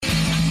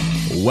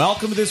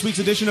Welcome to this week's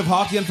edition of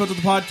Hockey Unfiltered,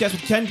 the podcast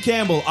with Ken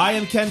Campbell. I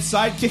am Ken's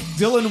sidekick,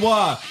 Dylan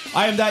Waugh.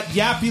 I am that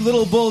yappy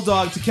little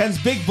bulldog to Ken's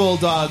big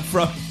bulldog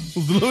from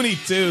Looney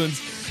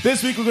Tunes.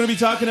 This week we're going to be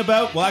talking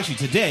about, well actually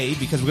today,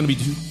 because we're going to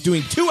be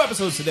doing two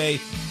episodes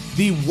today,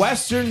 the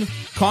Western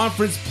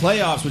Conference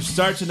playoffs, which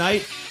start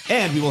tonight,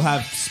 and we will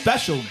have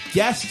special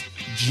guest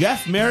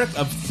Jeff Merrick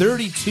of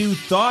 32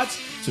 Thoughts.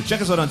 So check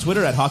us out on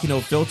Twitter at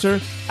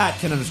HockeyNoFilter, at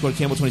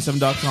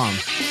Ken_Campbell27.com.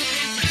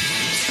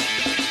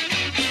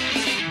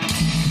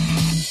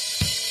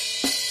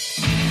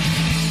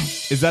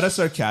 Is that a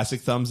sarcastic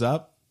thumbs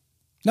up?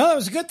 No, that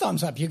was a good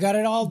thumbs up. You got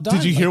it all done.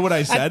 Did you hear what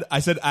I said? I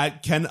said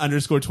at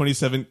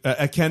Ken_27,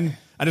 at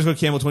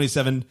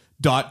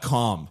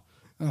Ken_Campbell27.com.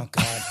 Oh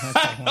God.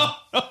 Okay, well.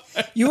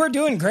 You were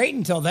doing great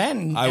until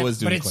then. I was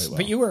doing quite well.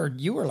 But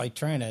you were like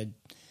trying to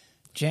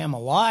jam a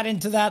lot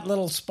into that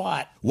little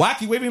spot.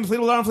 Wacky waving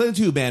inflatable arm inflating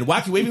tube man.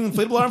 Wacky waving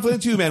inflatable arm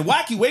inflating tube man.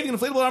 Wacky waving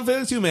inflatable arm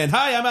inflating tube man.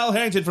 Hi, I'm Al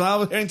Harrington from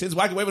Al Harrington's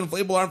Wacky waving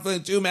inflatable arm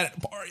inflating tube man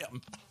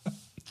Emporium.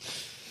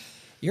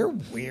 You're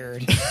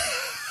weird.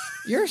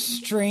 You're a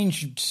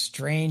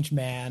strange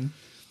man.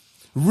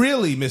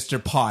 Really,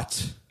 Mr.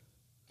 Pot?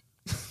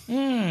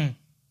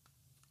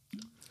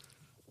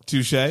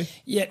 Touche?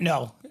 Yeah,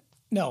 no.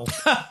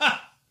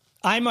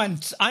 I'm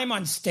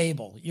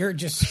unstable. You're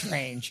just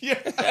strange.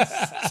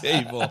 Yes,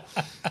 stable.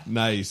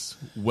 Nice.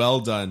 Well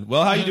done.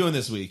 Well, how you doing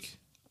this week?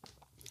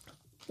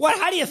 What?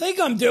 How do you think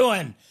I'm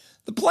doing?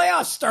 The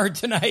playoffs start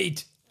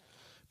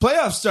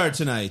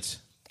tonight.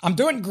 I'm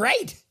doing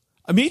great.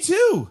 Me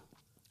too.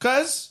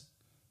 Because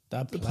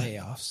the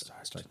playoffs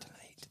start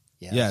tonight.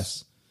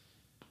 Yes.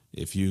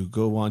 If you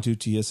go on to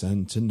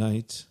TSN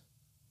tonight,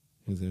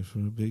 you're there for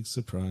a big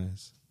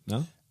surprise.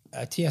 No?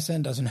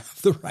 TSN doesn't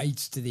have the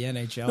rights to the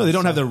NHL. No, they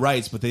don't have the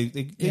rights, but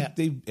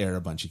they air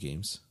a bunch of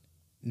games.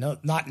 No,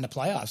 not in the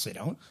playoffs. They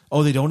don't.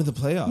 Oh, they don't in the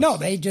playoffs. No,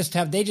 they just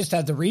have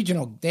the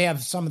regional. They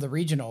have some of the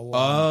regional.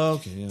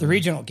 The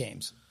regional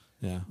games.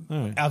 Yeah, all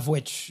right. Of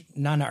which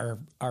none are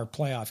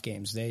playoff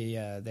games.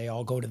 They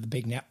all go to the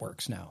big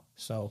networks now.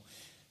 So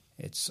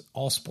it's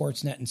all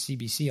Sportsnet and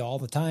CBC all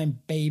the time,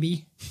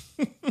 baby.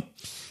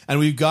 And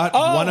we've got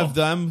one of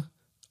them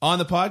on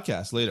the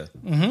podcast later.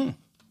 Mm-hmm.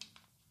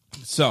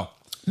 So,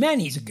 man,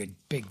 he's a good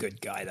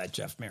guy, that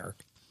Jeff Merrick.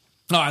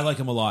 Oh, I like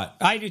him a lot.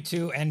 I do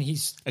too, and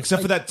he's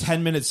except for that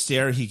 10-minute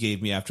stare he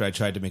gave me after I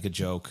tried to make a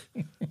joke.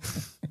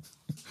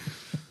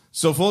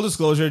 So, full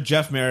disclosure,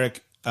 Jeff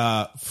Merrick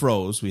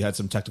froze. We had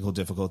some technical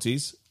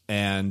difficulties,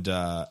 and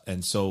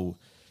so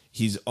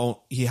he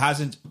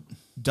hasn't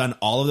done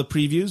all of the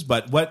previews.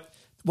 But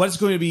what's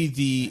going to be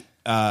the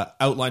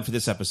outline for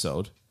this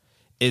episode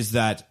is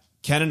that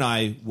Ken and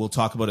I will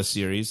talk about a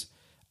series,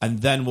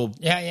 and then we'll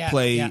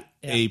play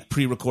a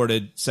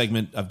pre-recorded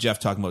segment of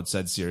Jeff talking about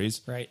said series.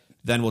 Right.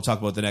 Then we'll talk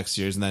about the next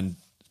series, and then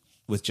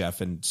with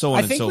Jeff, and so on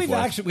and so forth.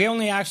 I think we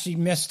only actually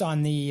missed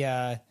on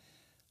the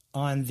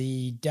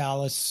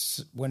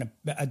Dallas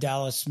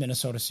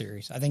Minnesota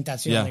series. I think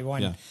that's the only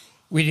one. Yeah.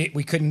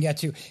 We couldn't get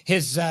to.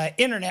 His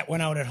internet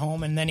went out at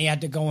home, and then he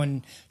had to go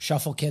and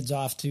shuffle kids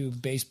off to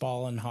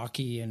baseball and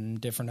hockey and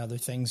different other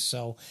things.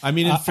 So, I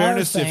mean, in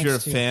fairness, if you're a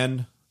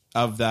fan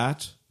of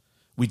that,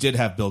 we did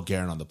have Bill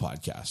Guerin on the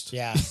podcast.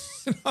 Yeah.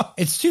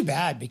 It's too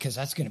bad because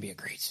that's going to be a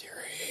great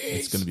series.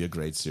 It's going to be a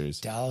great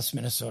series. Dallas,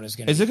 Minnesota is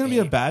going to be. Is there going to be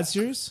a bad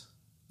series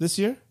this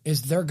year?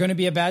 Is there going to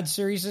be a bad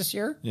series this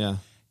year? Yeah.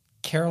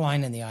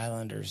 Carolina and the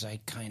Islanders,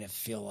 I kind of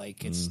feel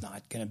like it's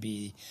not going to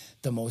be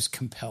the most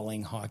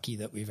compelling hockey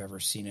that we've ever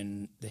seen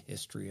in the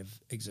history of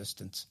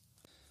existence.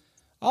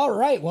 All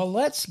right, well,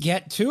 let's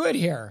get to it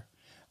here.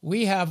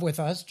 We have with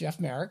us Jeff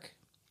Merrick,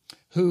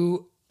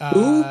 who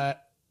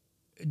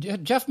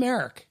Jeff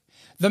Merrick,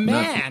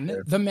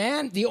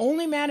 the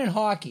only man in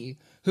hockey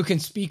who can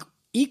speak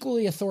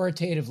equally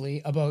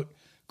authoritatively about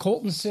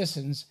Colton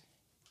Sissons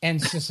and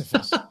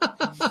Sisyphus.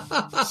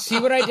 See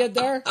what I did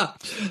there?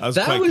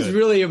 That was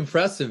really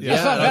impressive.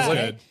 Yeah, that was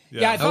good.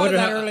 Yeah, I thought of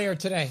that earlier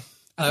today.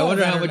 I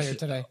wonder how much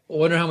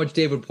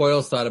David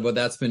Poyles thought about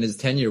that's been his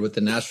tenure with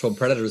the Nashville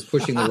Predators,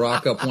 pushing the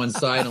rock up one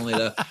side only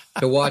to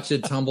watch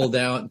it tumble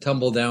down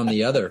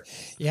the other.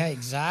 Yeah,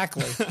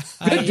 exactly.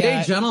 Good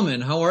day, gentlemen.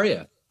 How are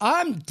you?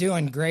 I'm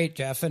doing great,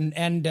 Jeff,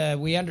 and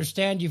we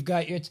understand you've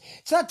got it's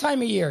that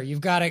time of year.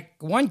 You've got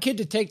one kid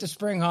to take to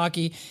spring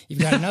hockey, you've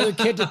got another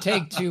kid to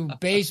take to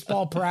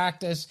baseball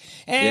practice,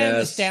 and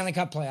the Stanley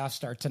Cup playoffs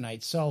start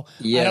tonight. So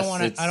I don't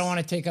want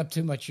to take up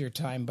too much of your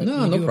time, but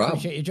we do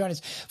appreciate you joining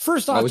us.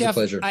 First off, always Jeff, a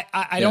pleasure.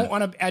 I don't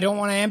want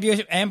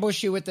to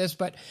ambush you with this,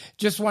 but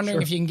just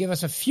wondering if you can give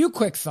us a few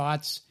quick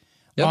thoughts.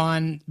 Yep.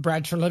 On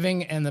Brad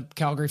Treliving and the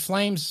Calgary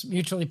Flames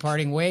mutually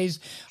parting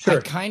ways.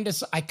 Sure.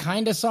 I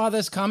kind of saw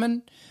this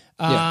coming.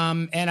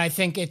 And I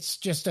think it's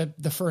just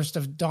the first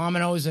of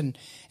dominoes. And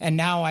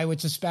now I would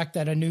suspect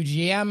that a new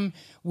GM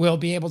will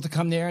be able to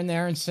come there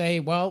and say,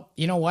 well,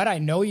 you know what? I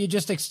know you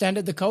just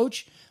extended the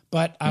coach,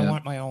 but I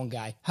want my own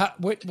guy.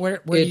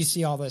 Where do you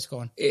see all this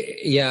going?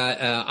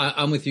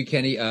 I'm with you,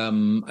 Kenny.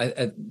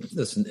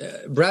 Listen,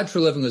 Brad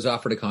Treliving was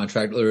offered a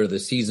contract earlier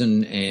this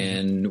season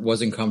and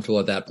wasn't comfortable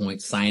at that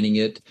point signing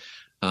it.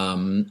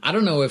 I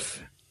don't know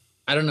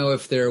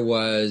if there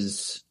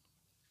was,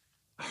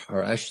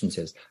 or I shouldn't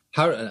say this.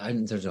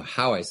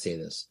 How I say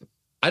this.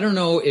 I don't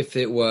know if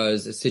it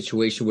was a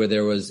situation where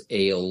there was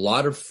a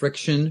lot of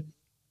friction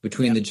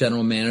between the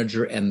general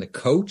manager and the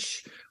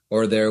coach,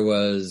 or there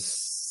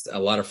was a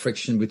lot of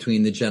friction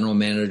between the general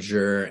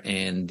manager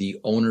and the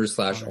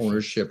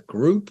owner/ownership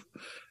group.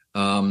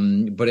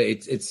 But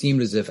it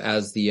seemed as if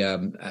as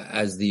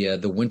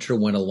the winter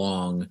went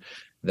along,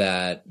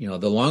 that, you know,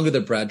 the longer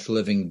that Brad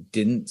Treliving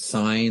didn't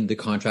sign the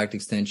contract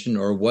extension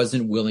or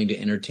wasn't willing to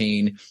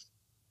entertain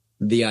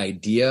the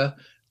idea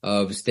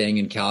of staying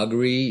in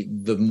Calgary,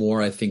 the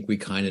more I think we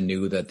kind of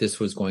knew that this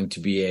was going to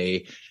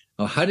be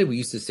how did we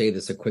used to say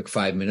this a quick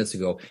 5 minutes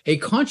ago? A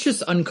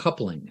conscious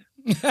uncoupling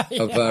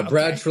of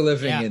Brad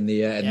Treliving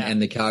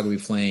and the Calgary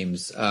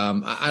Flames.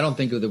 I don't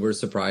think that we're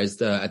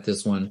surprised at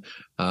this one.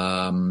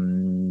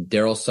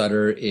 Daryl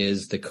Sutter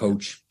is the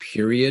coach,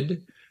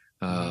 period.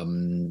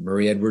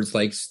 Murray Edwards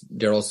likes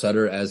Daryl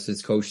Sutter as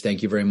his coach.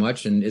 Thank you very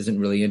much. And isn't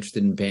really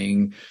interested in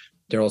paying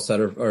Daryl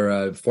Sutter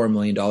or $4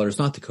 million,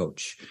 not the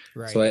coach.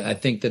 Right. So I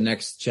think the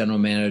next general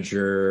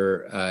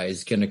manager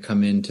is going to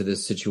come into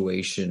this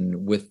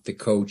situation with the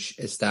coach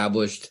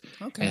established.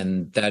 Okay.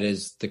 And that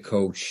is the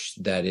coach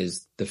that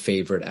is the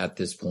favorite at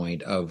this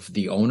point of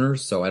the owner.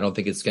 So I don't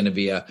think it's going to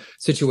be a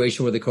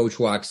situation where the coach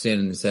walks in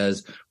and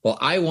says, well,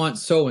 I want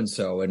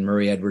so-and-so. And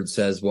Murray Edwards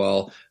says,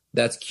 well,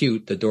 that's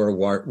cute. The door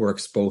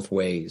works both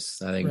ways.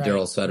 I think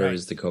Daryl Sutter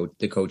is the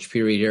coach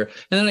period here.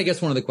 And then I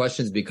guess one of the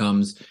questions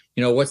becomes,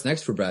 you know, what's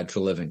next for Brad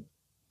Treliving?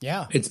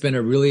 Yeah. It's been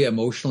a really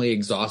emotionally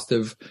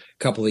exhaustive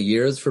couple of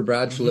years for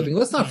Brad Treliving.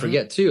 Let's not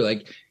forget too,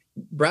 like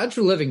Brad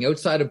Treliving,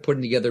 outside of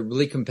putting together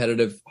really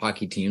competitive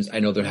hockey teams, I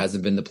know there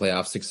hasn't been the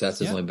playoff success.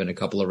 There's only been a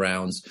couple of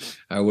rounds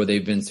where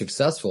they've been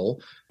successful.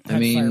 I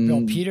mean,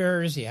 Bill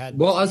Peters, he had.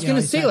 Well, I was going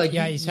to say,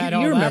 he's had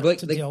all that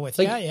to deal with.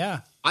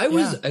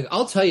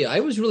 I'll tell you,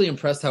 I was really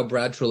impressed how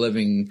Brad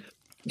Treliving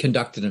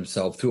conducted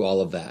himself through all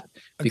of that.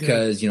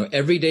 Because, you know,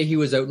 every day he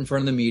was out in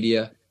front of the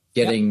media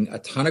getting a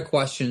ton of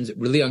questions,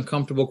 really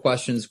uncomfortable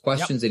questions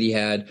that he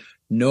had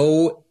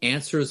no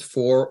answers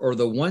for, or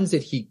the ones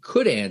that he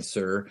could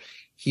answer,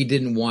 he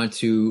didn't want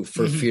to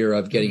for fear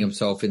of getting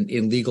himself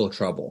in legal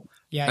trouble.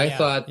 I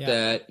thought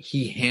that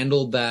he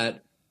handled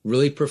that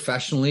really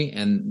professionally,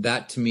 and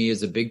that to me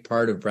is a big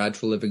part of Brad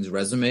Treliving's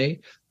resume.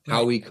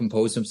 How he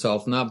composed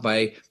himself, not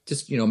by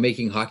just, you know,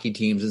 making hockey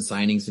teams and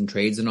signings and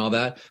trades and all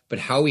that, but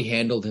how he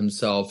handled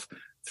himself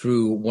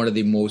through one of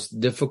the most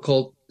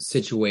difficult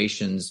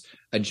situations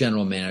a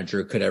general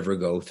manager could ever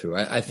go through.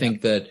 I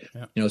think that,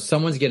 you know,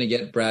 someone's going to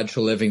get Brad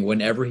Treliving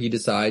whenever he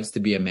decides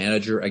to be a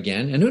manager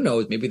again. And who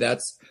knows, maybe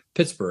that's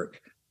Pittsburgh.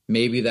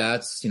 Maybe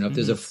that's, you know, if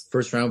there's a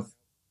first round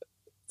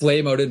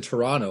flame out in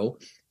Toronto,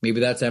 maybe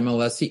that's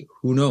MLSC.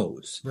 Who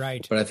knows?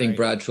 Right. But I think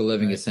Brad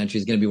Treliving essentially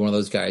is going to be one of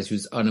those guys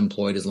who's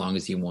unemployed as long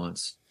as he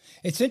wants.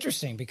 It's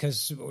interesting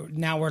because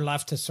now we're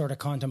left to sort of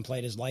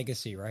contemplate his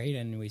legacy, right?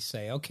 And we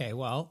say, okay,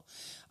 well,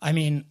 I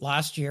mean,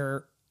 last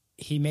year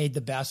he made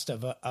the best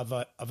of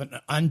an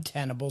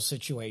untenable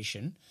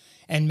situation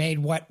and made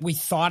what we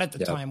thought at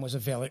the time was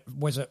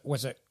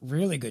a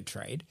really good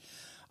trade.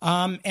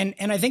 And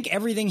I think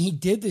everything he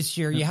did this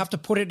year, you have to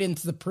put it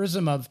into the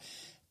prism of,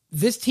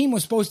 this team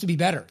was supposed to be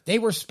better. They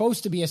were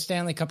supposed to be a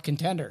Stanley Cup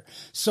contender.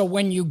 So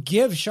when you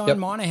give Sean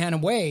Monahan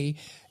away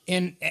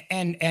and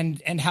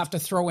have to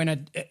throw in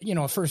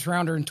a first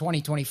rounder in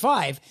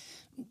 2025,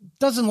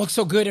 doesn't look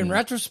so good in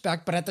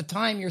retrospect. But at the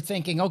time, you're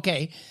thinking,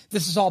 okay,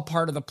 this is all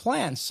part of the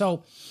plan.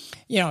 So,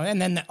 you know,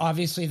 and then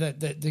obviously the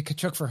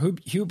Tkachuk for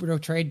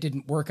Huberdeau trade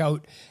didn't work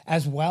out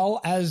as well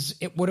as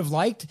it would have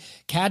liked.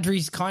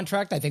 Kadri's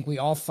contract, I think we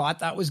all thought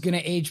that was going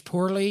to age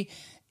poorly.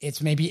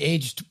 It's maybe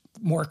aged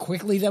more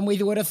quickly than we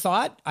would have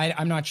thought.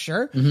 I'm not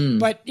sure.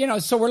 But, you know,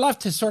 so we're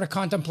left to sort of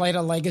contemplate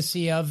a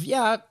legacy of,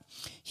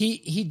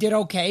 he did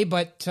okay,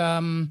 but,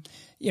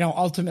 you know,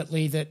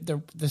 ultimately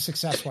the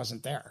success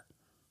wasn't there.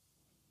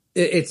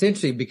 It's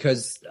interesting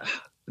because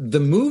the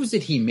moves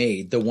that he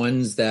made, the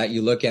ones that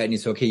you look at and you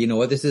say, okay, you know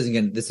what, this isn't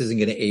going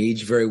to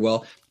age very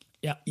well.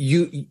 Yeah.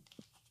 You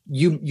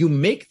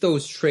make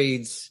those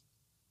trades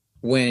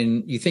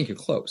when you think you're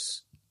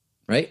close.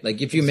 Right?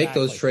 Like if you make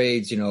those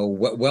trades, you know,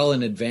 well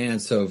in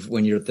advance of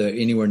when you're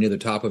anywhere near the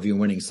top of your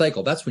winning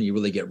cycle, that's when you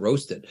really get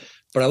roasted.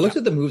 But I looked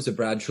at the moves that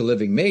Brad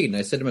Treliving made and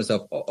I said to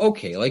myself,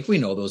 okay, like we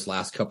know those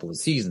last couple of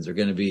seasons are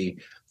going to be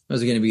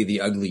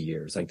the ugly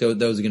years. Like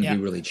those are going to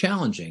be really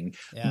challenging.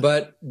 Yeah.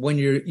 But when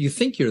you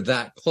think you're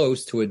that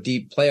close to a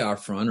deep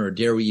playoff run, or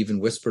dare we even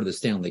whisper the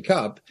Stanley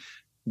Cup,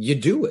 you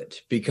do it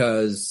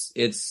because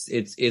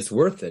it's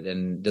worth it.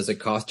 And does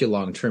it cost you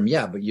long term?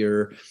 Yeah, but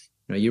you're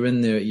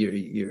in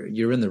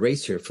the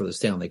race here for the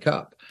Stanley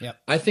Cup. Yep.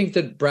 I think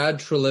that Brad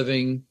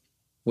Treliving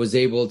was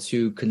able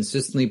to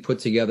consistently put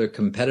together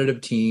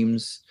competitive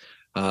teams,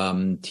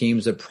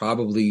 teams that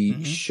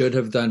probably should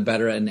have done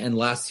better. And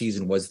last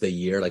season was the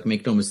year. Like,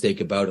 make no mistake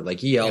about it. Like,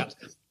 he helped,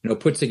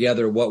 put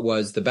together what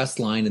was the best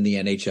line in the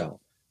NHL.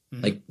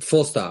 Like,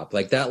 full stop.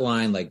 Like that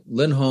line, like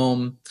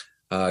Lindholm,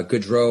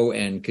 Gaudreau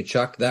and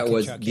Tkachuk. That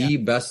was the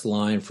best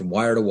line from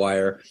wire to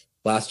wire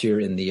last year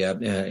in the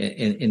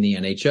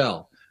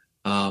NHL.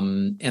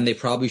 And they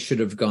probably should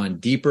have gone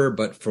deeper,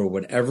 but for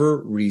whatever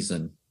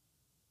reason,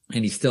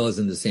 and he still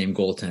isn't the same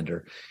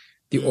goaltender,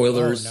 the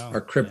Oilers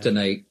are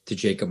kryptonite to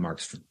Jacob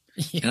Markstrom.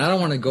 Yeah. And I don't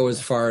want to go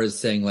as far as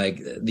saying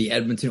like the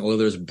Edmonton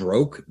Oilers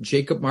broke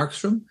Jacob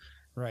Markstrom,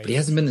 but he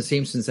hasn't been the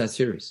same since that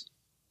series.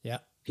 Yeah.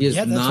 He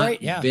has not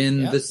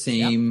been the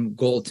same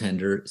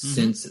goaltender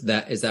since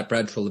that. Is that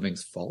Brad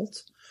Treliving's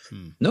fault?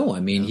 No, I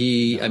mean,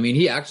 he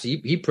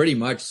pretty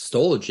much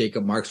stole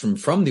Jacob Markstrom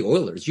from the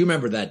Oilers. You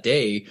remember that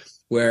day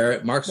where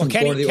Markstrom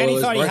scored the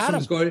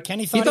Oilers.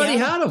 Kenny thought he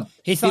had him.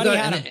 He thought he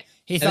had him.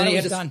 He thought he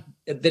was done.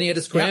 Then he had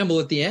to scramble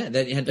at the end.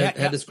 Then he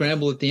had to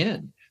scramble at the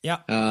end. Yeah.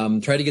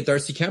 Try to get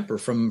Darcy Kemper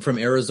from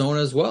Arizona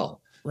as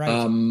well.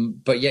 Right.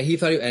 But yeah, he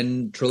thought,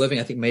 and Treliving,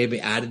 I think, may have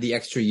added the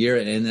extra year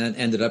and then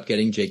ended up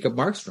getting Jacob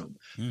Markstrom.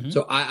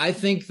 So I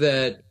think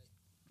that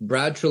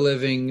Brad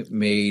Treliving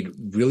made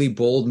really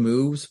bold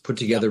moves, put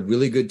together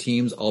really good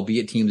teams,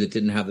 albeit teams that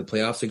didn't have the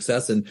playoff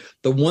success. And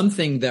the one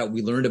thing that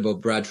we learned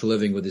about Brad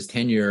Treliving with his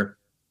tenure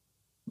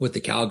with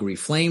the Calgary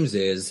Flames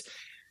is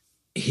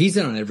he's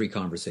in on every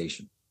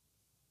conversation.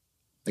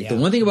 Like the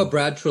one thing about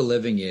Brad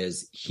Treliving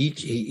is he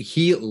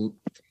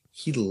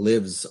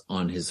lives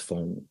on his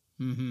phone.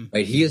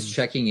 Right? He is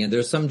checking in.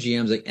 There's some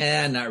GMs like,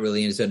 not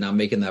really interested, not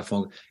making that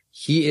phone.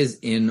 He is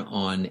in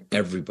on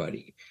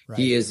everybody. Right.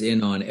 He is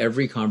in on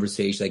every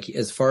conversation. Like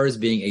as far as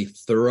being a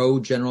thorough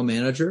general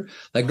manager,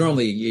 like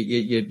normally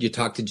you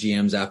talk to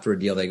GMs after a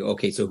deal, like,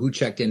 okay, so who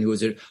checked in? Who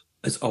was it?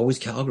 It's always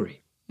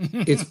Calgary.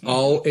 It's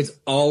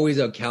always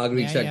a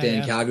Calgary checked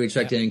in, Calgary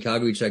checked in,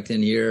 Calgary checked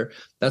in here.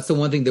 That's the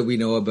one thing that we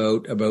know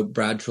about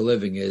Brad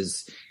Treliving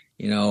is,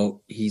 you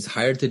know, he's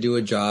hired to do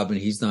a job and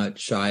he's not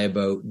shy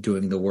about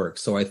doing the work.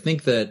 So I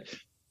think that,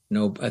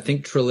 I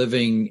think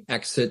Treliving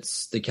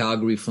exits the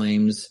Calgary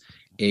Flames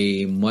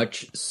a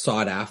much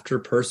sought after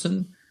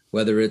person,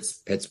 whether it's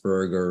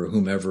Pittsburgh or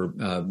whoever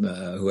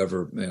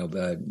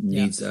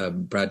needs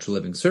Brad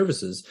Treliving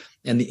services.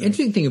 And the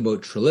interesting thing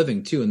about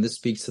Treliving too, and this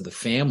speaks to the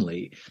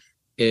family,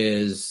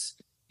 is,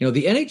 the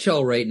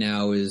NHL right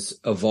now is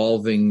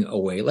evolving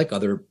away, like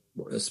other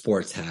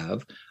sports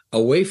have,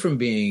 away from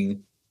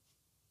being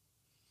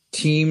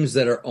teams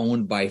that are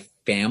owned by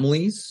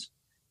families.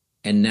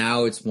 And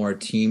now it's more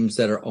teams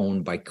that are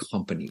owned by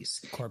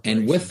companies.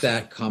 And with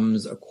that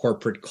comes a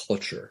corporate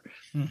culture.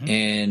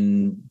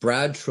 And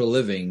Brad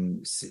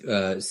Treliving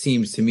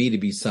seems to me to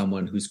be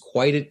someone who's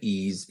quite at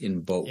ease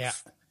in both.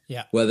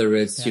 Yeah. Whether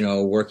it's,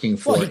 working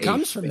for he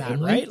comes from that,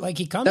 right? Like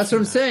he comes That's from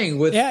what I'm saying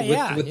with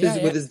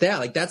his dad.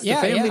 Like that's the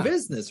family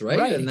business, right?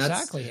 Right, and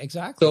exactly.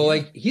 So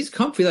like he's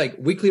comfy, like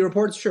weekly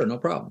reports, sure, no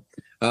problem.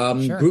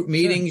 Group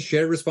meetings,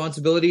 shared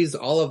responsibilities,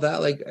 all of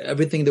that, like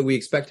everything that we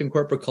expect in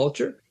corporate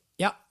culture.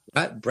 Yeah.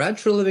 Brad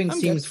Treliving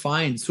seems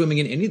fine swimming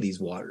in any of these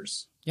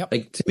waters. Yep.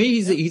 Like to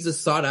me, he's a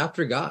sought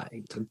after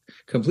guy,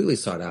 completely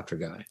sought after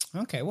guy.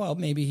 Okay. Well,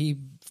 maybe he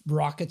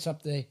rockets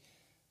up the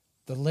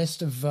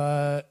list of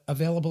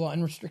available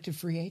unrestricted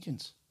free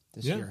agents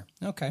this year.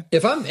 Okay.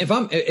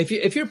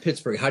 If you're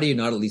Pittsburgh, how do you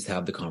not at least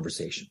have the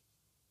conversation?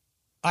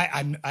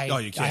 I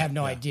have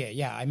no idea.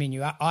 Yeah. I mean,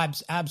 you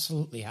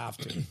absolutely have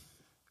to,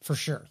 for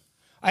sure.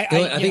 I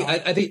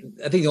think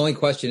the only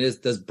question is,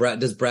 does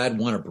Brad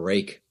want a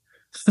break?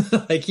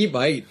 Like he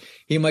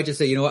might just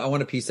say, you know what, I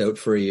want to peace out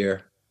for a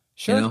year.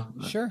 Sure,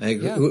 sure. Like,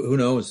 who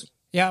knows?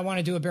 Yeah, I want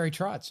to do a Barry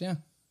Trotz. Yeah.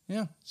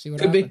 See what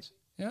happens.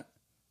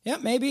 Yeah,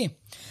 maybe.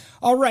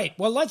 All right.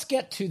 Well, let's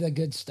get to the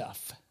good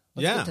stuff.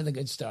 Let's get to the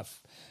good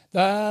stuff.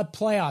 The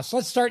playoffs.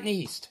 Let's start in the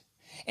East,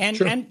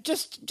 and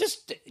just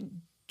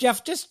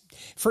Jeff, just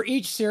for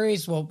each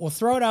series, we'll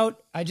throw it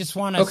out. I just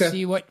want to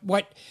see what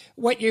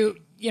you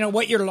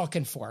what you're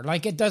looking for.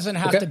 Like it doesn't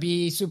have to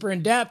be super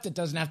in depth. It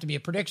doesn't have to be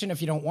a prediction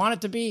if you don't want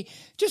it to be.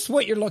 Just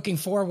what you're looking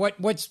for.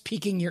 What's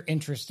piquing your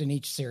interest in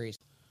each series?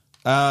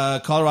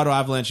 Colorado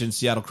Avalanche and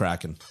Seattle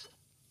Kraken.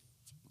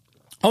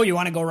 Oh, you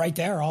want to go right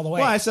there all the way?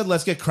 Well, I said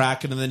let's get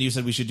Kraken, and then you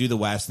said we should do the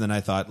West, and then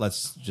I thought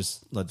let's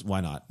why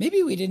not?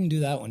 Maybe we didn't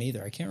do that one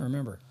either. I can't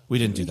remember. We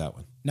didn't do that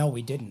one. No,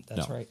 we didn't.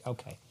 That's right.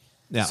 Okay.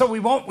 Yeah. So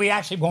we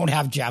actually won't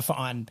have Jeff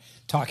on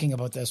talking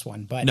about this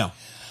one, but no.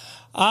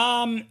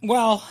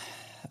 Well,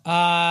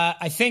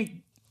 I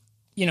think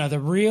the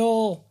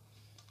real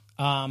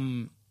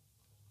wild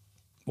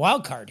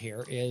card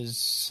here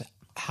is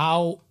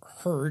how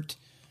hurt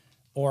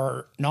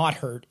or not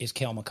hurt is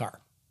Cale Makar.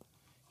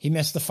 He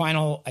missed the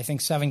final, I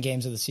think, 7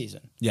 games of the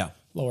season. Yeah.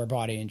 Lower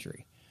body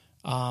injury.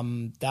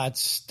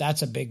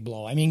 That's a big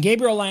blow. I mean,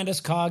 Gabriel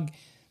Landeskog.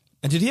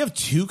 And did he have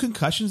 2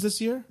 concussions this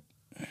year?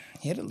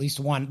 He had at least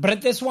one.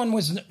 But this one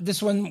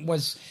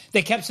was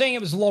they kept saying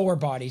it was lower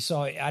body,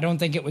 so I don't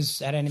think it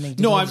had anything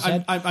to do with his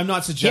head. I'm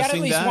not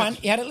suggesting that.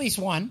 He had at least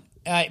one.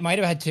 It might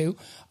have had 2.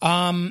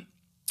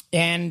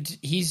 And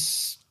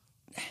he's...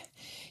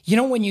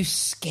 when you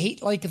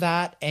skate like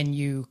that and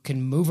you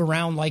can move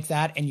around like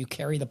that and you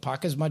carry the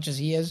puck as much as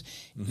he is,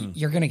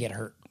 you're going to get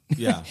hurt.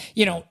 Yeah.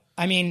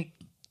 I mean,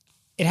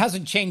 it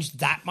hasn't changed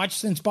that much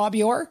since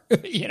Bobby Orr.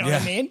 You know what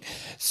I mean?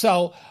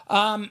 So,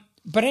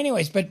 but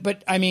anyways,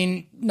 but I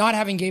mean, not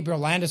having Gabriel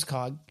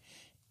Landeskog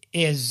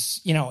is,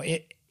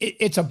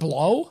 it's a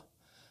blow,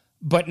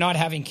 but not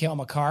having Cale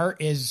Makar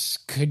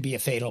could be a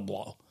fatal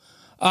blow.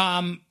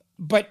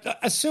 But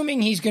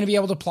assuming he's going to be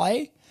able to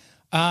play,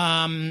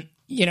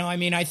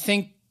 I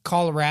think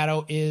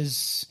Colorado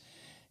is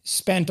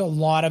spent a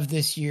lot of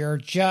this year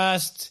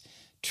just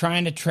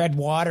trying to tread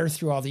water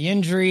through all the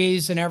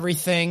injuries and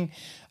everything.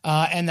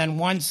 And then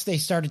once they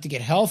started to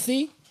get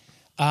healthy,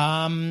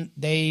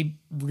 they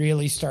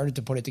really started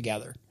to put it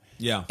together.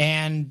 Yeah.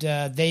 And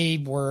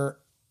they were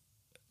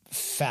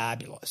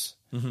fabulous,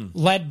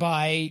 led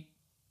by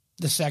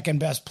the second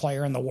best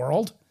player in the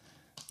world.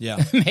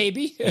 Yeah.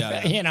 Maybe,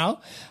 yeah. Nathan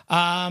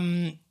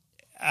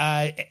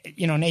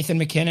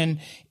McKinnon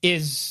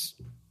is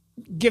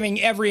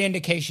giving every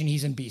indication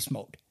he's in beast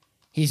mode.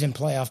 He's in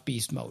playoff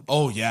beast mode.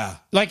 Oh, yeah.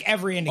 Like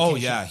every indication. Oh,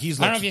 yeah. I don't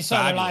know if you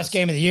saw the last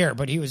game of the year,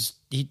 but he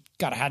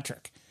got a hat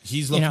trick.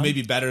 He's looked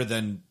maybe better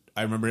than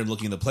I remember him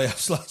looking in the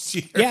playoffs last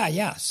year.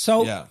 Yeah.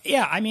 So,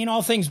 I mean,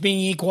 all things being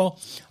equal,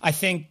 I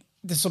think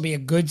this will be a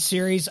good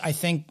series. I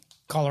think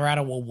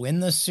Colorado will win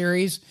this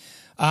series.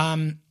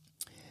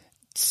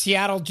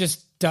 Seattle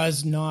just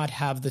does not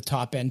have the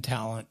top end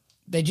talent.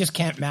 They just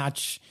can't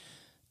match.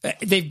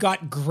 They've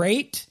got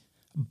great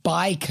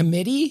by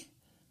committee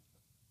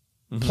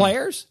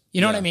players. You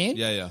know what I mean?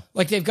 Yeah.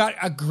 Like they've got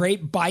a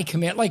great by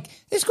commit. Like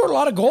they scored a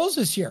lot of goals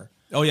this year.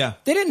 Oh yeah.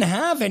 They didn't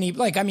have any,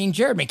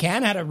 Jared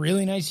McCann had a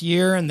really nice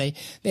year and they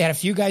had a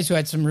few guys who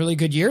had some really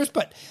good years,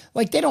 but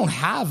like they don't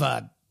have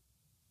a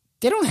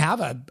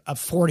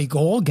 40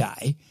 goal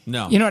guy.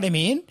 No. You know what I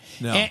mean?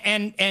 No.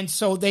 And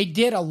so they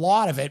did a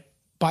lot of it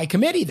by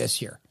committee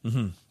this year.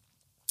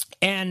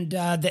 And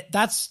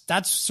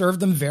that's served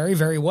them very,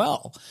 very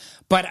well.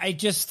 But I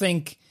just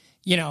think,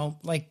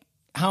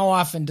 how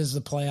often does the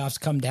playoffs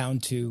come down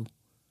to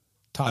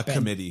top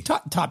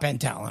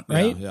end talent,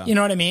 right? Yeah. You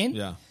know what I mean?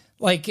 Yeah.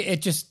 Like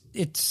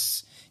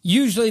it's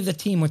usually the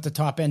team with the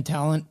top end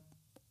talent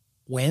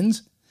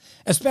wins,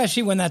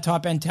 especially when that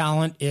top end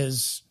talent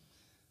is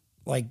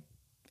like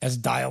as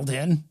dialed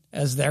in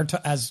as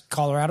as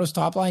Colorado's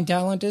top line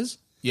talent is.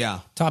 Yeah.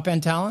 Top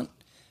end talent.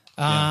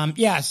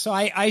 So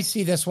I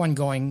see this one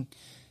going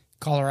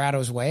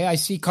Colorado's way. I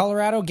see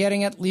Colorado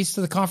getting at least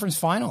to the conference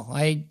final.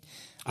 I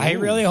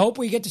really hope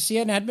we get to see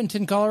an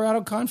Edmonton, Colorado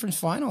conference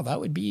final.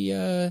 That would be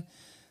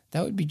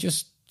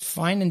just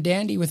fine and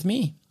dandy with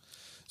me.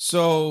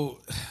 So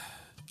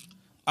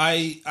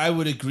I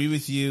would agree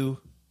with you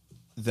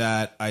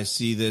that I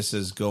see this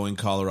as going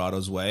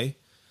Colorado's way.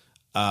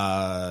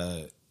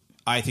 I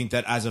think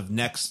that as of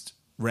next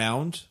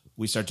round,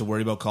 we start to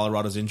worry about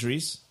Colorado's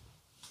injuries.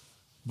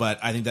 But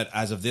I think that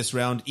as of this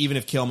round, even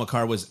if Cale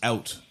Makar was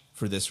out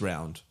for this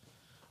round,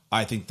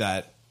 I think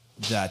that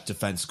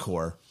defense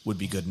core would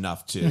be good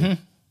enough to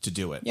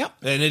do it. Yep.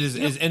 And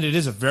it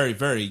is a very,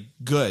 very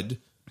good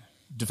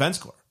defense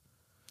core.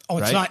 Oh,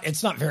 it's right?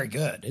 It's not very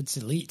good. It's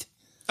elite.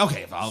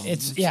 Okay, well,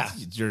 it's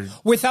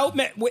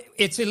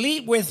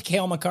elite with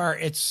Cale Makar.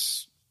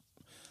 It's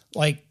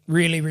like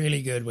really,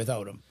 really good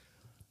without him.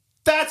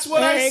 That's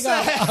what I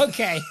said. Go.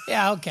 Okay.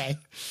 Yeah. Okay.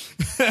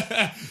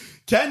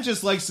 Ken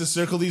just likes to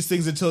circle these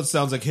things until it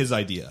sounds like his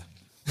idea.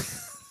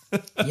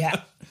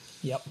 Yeah.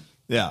 Yep.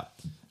 Yeah.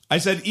 I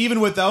said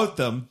even without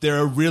them, they're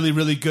a really,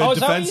 really good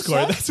defense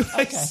core. That's what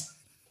I said.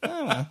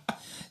 Oh.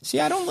 See,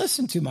 I don't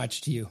listen too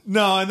much to you.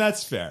 No, and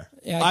that's fair.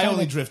 Yeah, I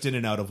only drift in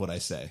and out of what I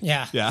say.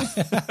 Yeah. Yeah.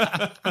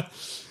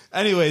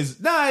 Anyways,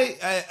 no,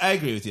 I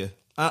agree with you.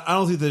 I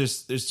don't think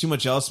there's too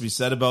much else to be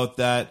said about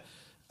that.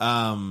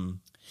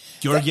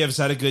 Georgiev's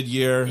had a good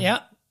year. Yeah.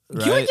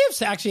 Right?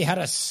 Georgiev's actually had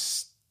a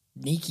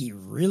sneaky,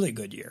 really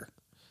good year.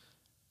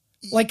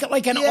 Like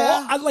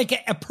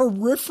a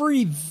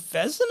periphery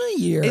Vezina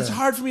year. It's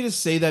hard for me to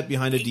say that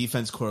behind a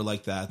defense core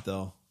like that,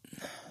 though.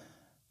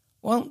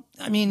 Well,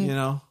 I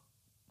mean,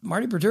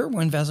 Marty Brodeur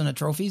won Vezina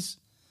trophies.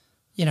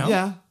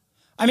 Yeah.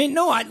 I mean,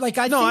 no, I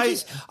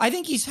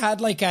think he's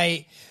had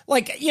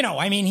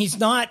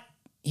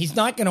he's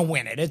not going to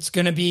win it. It's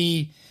going to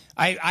be.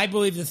 I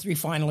believe the three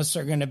finalists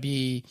are going to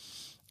be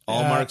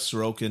Allmark,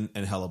 Sorokin,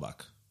 and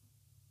Hellebuck.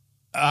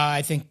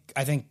 I think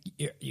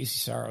UC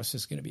Saros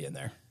is going to be in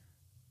there.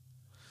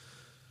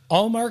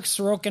 Allmark,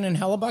 Sorokin, and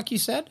Hellebuck, you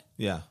said?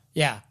 Yeah.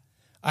 Yeah.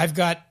 I've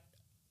got,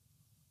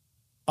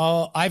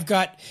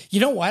 you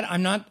know what?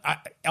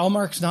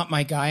 Allmark's not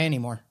my guy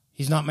anymore.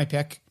 He's not my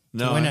pick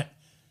to win it.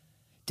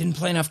 Didn't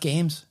play enough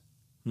games.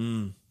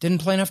 Didn't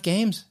play enough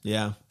games.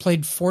 Yeah.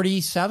 Played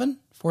 47,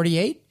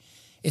 48.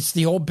 It's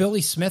the old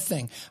Billy Smith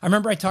thing. I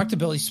remember I talked to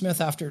Billy Smith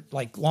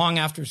long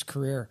after his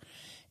career,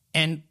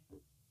 and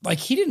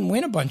he didn't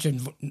win a bunch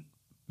of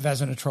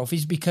Vezina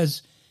trophies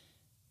because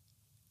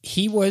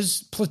he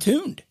was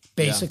platooned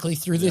basically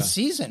through this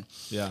season.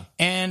 Yeah.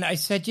 And I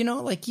said, you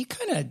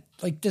kind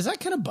of, does that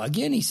kind of bug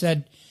you? And he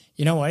said,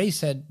 you know what? He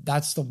said,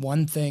 that's the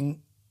one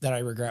thing that I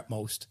regret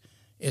most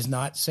is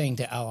not saying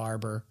to Al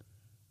Arbor,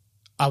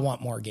 I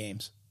want more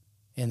games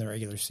in the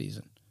regular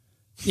season.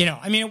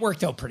 It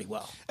worked out pretty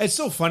well. It's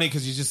so funny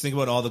because you just think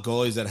about all the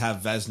goalies that have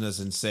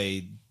Vezinas and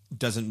say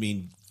doesn't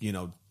mean,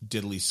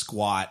 diddly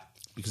squat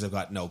because I've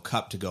got no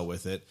cup to go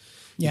with it.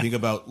 You think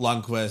about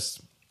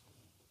Lundqvist,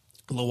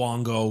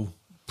 Luongo,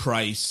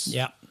 Price.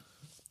 Yeah.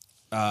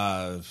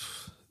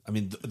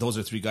 Those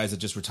are 3 guys that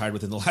just retired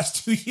within the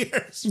last 2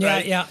 years. Yeah,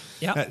 right?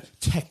 yeah.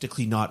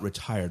 Technically not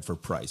retired for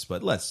Price,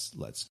 but let's.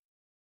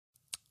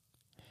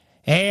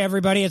 Hey,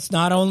 everybody, it's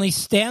not only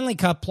Stanley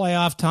Cup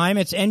playoff time,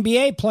 it's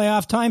NBA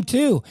playoff time,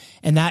 too.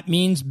 And that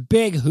means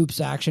big hoops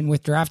action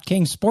with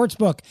DraftKings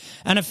Sportsbook,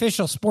 an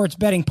official sports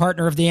betting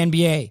partner of the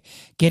NBA.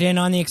 Get in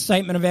on the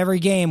excitement of every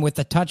game with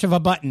the touch of a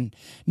button.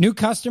 New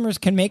customers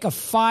can make a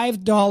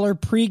 $5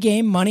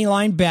 pregame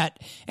moneyline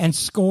bet and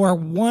score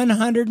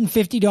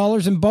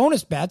 $150 in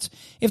bonus bets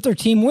if their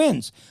team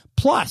wins.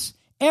 Plus,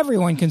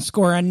 everyone can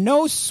score a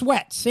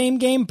no-sweat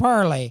same-game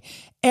parlay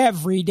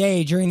every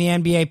day during the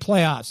NBA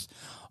playoffs.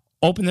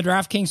 Open the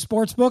DraftKings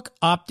Sportsbook,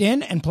 opt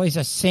in, and place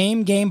a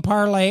same-game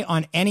parlay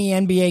on any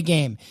NBA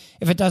game.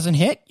 If it doesn't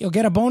hit, you'll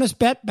get a bonus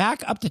bet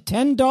back up to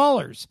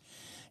 $10.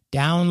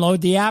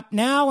 Download the app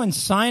now and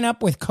sign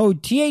up with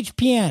code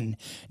THPN.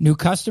 New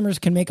customers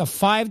can make a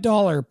 $5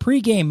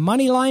 pregame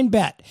moneyline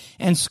bet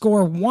and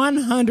score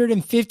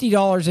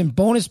 $150 in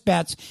bonus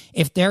bets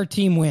if their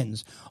team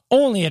wins.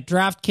 Only at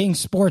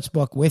DraftKings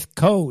Sportsbook with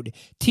code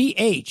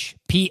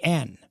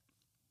THPN.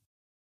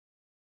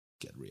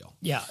 Get real.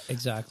 Yeah,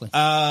 exactly.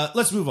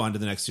 Let's move on to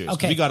the next series.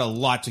 Okay. We got a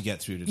lot to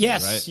get through today,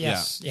 right?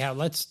 Yes. Yeah,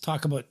 let's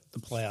talk about the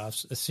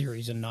playoffs, a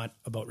series, and not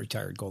about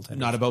retired goaltenders.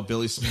 Not about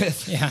Billy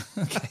Smith. Yeah,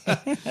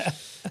 okay.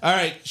 All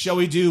right, shall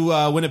we do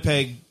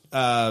Winnipeg,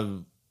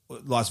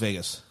 Las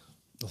Vegas?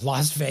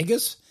 Las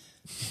Vegas?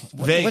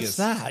 Vegas. What's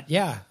that?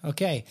 Yeah,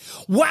 okay.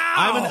 Wow!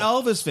 I'm an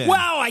Elvis fan.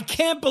 Wow, I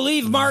can't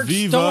believe Mark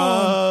Viva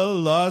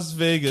Stone. Las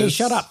Vegas. Okay,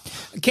 shut up.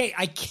 Okay,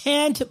 I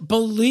can't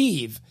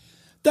believe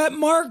that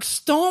Mark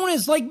Stone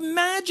is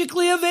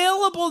magically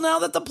available now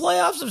that the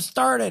playoffs have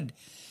started.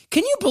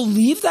 Can you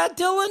believe that,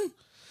 Dylan?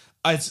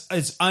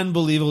 It's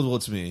unbelievable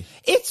to me.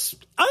 It's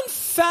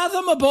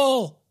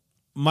unfathomable.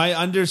 My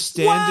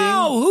understanding.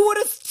 Wow, who would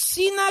have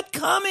seen that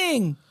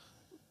coming?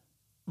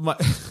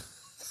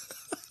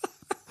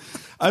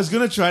 I was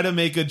gonna try to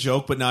make a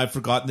joke, but now I've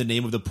forgotten the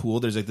name of the pool.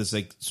 There's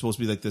supposed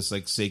to be this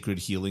sacred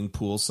healing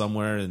pool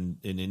somewhere in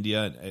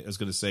India. I was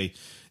gonna say,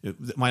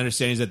 my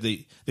understanding is that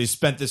they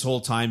spent this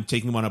whole time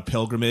taking him on a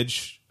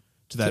pilgrimage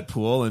to that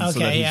pool, and so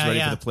that he's ready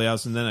for the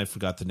playoffs. And then I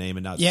forgot the name,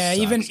 and now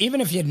even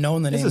if you had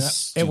known the name,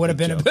 it would have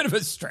been a bit of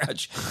a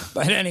stretch.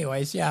 But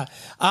anyways, yeah.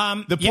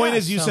 The point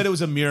is, you said it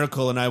was a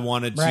miracle, and I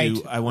wanted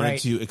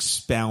to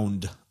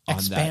expound on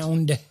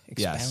that.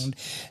 Expound.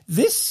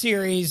 This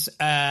series,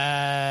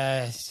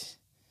 I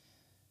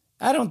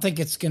don't think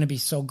it's going to be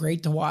so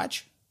great to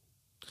watch.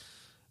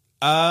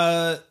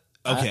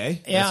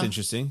 Okay. That's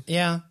interesting.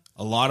 Yeah.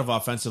 A lot of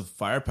offensive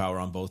firepower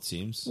on both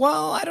teams.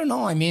 Well, I don't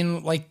know.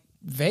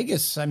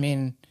 Vegas,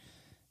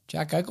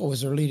 Jack Eichel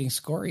was their leading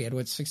scorer. He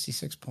had,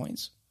 66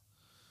 points?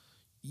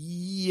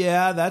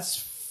 Yeah, that's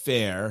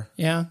fair.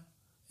 Yeah.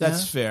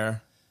 That's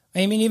fair.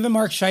 Even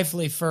Mark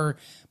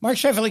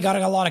Scheifele got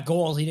a lot of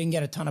goals. He didn't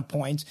get a ton of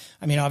points.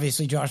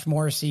 Obviously Josh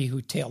Morrissey,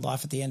 who tailed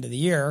off at the end of the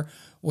year,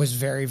 was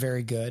very,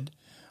 very good.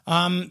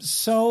 I look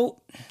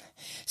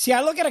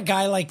at a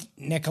guy like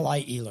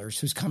Nikolai Ehlers,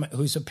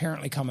 who's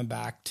apparently coming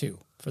back too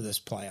for this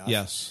playoff.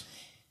 Yes.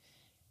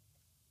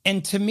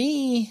 And to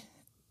me,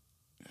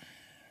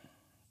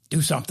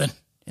 do something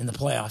in the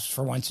playoffs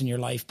for once in your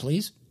life,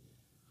 please.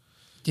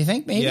 Do you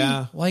think maybe?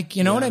 Yeah.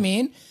 You know what I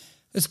mean?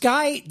 This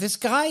guy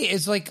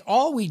is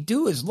all we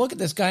do is look at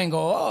this guy and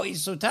go, oh,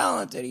 he's so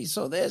talented. He's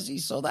so this,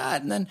 he's so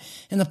that. And then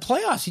in the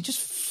playoffs, he just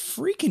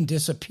freaking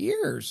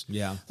disappears.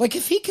 Yeah.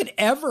 If he could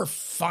ever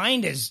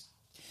find his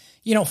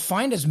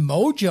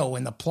mojo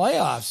in the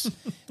playoffs,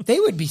 they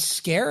would be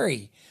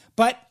scary.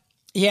 But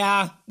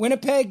yeah,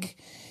 Winnipeg,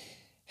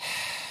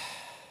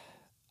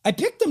 I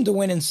picked them to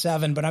win in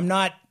 7, but I'm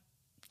not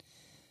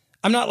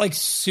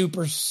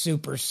super,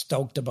 super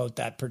stoked about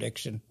that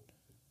prediction.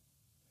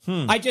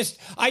 I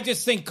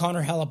just think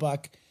Connor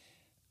Hellebuck,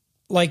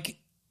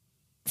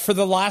 for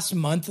the last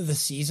month of the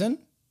season,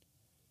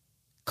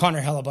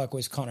 Connor Hellebuck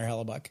was Connor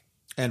Hellebuck.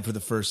 And for the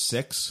first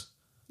 6?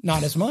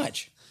 Not as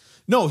much.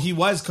 No, he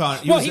was Connor.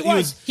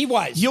 He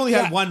was. He only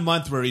had 1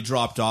 month where he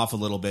dropped off a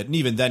little bit, and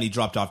even then he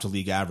dropped off to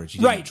league average. He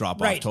didn't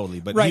drop off totally,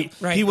 but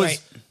he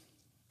was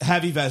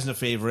heavy Vezina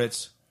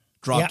favorites,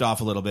 dropped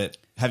off a little bit,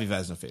 heavy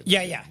Vezina favorites.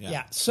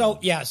 Yeah. So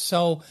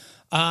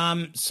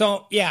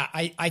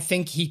I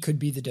think he could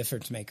be the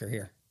difference maker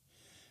here.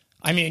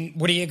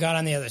 What do you got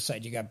on the other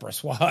side? You got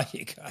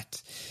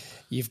Brossoit,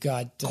 you've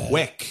got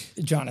Quick,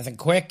 Jonathan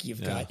Quick.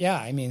 You've got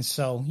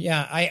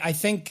I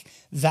think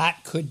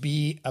that could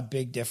be a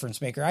big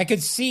difference maker. I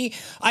could see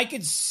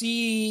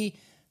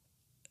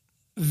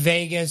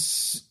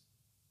Vegas.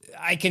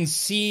 I can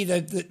see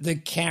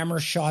the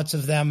camera shots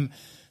of them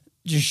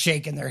just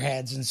shaking their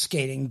heads and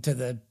skating to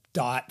the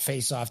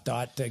face-off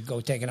dot to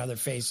go take another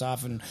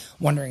face-off and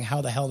wondering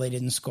how the hell they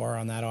didn't score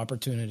on that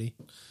opportunity.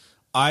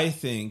 I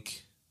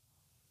think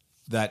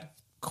that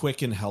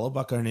Quick and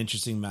Hellebuck are an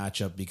interesting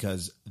matchup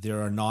because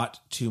there are not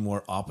two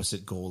more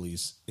opposite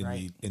goalies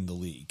in the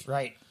league.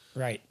 Right.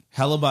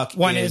 Hellebuck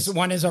one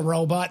is a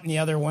robot and the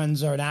other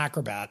one's an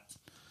acrobat.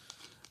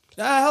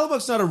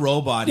 Hellebuck's not a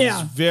robot.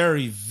 Yeah. He's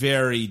very,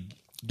 very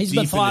He's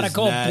deep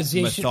methodical, in his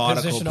net,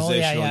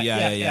 positional.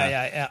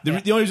 Yeah. The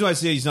only reason why I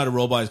say he's not a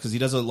robot is because he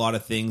does a lot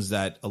of things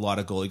that a lot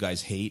of goalie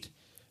guys hate.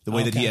 The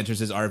way that he enters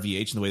his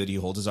RVH and the way that he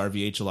holds his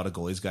RVH, a lot of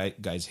goalies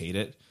guys hate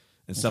it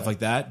and stuff like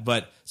that.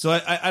 But so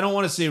I don't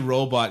want to say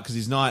robot because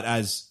he's not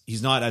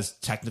as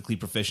technically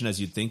proficient as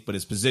you'd think, but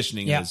his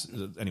positioning is,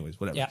 anyways,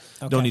 whatever. Yeah.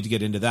 Okay. Don't need to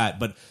get into that.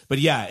 But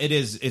yeah,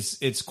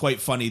 it's quite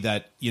funny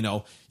that,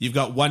 you've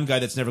got one guy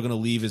that's never going to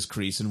leave his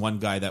crease and one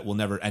guy that will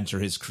never enter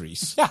his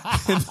crease in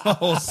the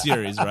whole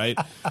series, right?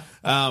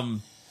 I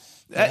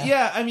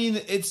mean, I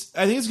think it's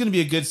going to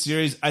be a good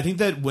series. I think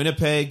that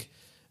Winnipeg,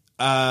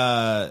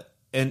 and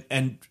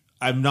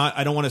I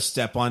don't want to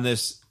step on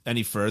this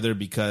any further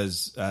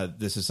because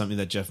this is something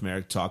that Jeff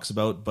Merrick talks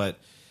about, but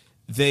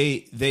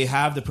they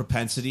have the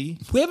propensity.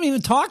 We haven't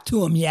even talked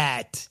to him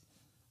yet.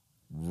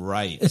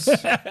 Right.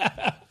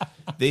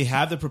 They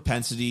have the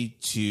propensity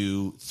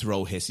to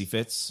throw hissy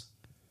fits.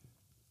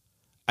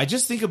 I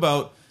just think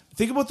about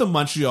the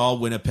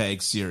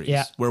Montreal-Winnipeg series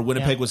where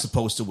Winnipeg was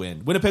supposed to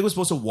win. Winnipeg was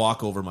supposed to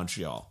walk over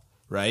Montreal,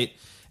 right?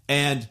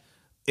 And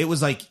it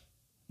was like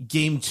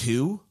game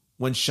 2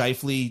 when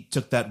Scheifele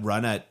took that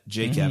run at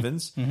Jake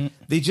Evans. Mm-hmm.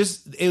 They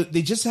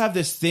just have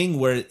this thing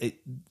where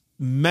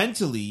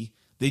mentally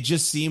they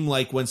just seem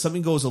like when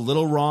something goes a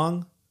little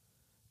wrong,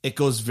 it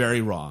goes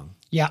very wrong.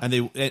 Yeah.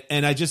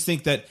 And I just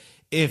think that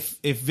if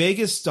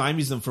Vegas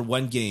stymies them for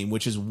one game,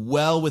 which is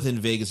well within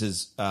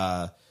Vegas's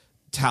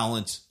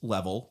talent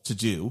level to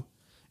do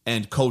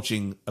and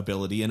coaching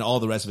ability and all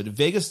the rest of it, if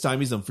Vegas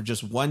stymies them for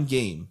just one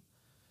game,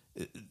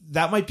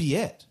 that might be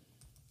it.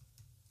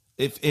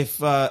 If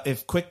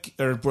Quick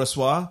or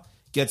Brossoit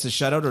gets a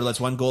shutout or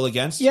lets one goal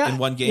against in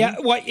one game,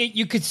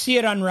 you could see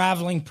it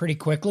unraveling pretty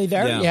quickly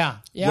there. Yeah.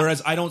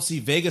 Whereas I don't see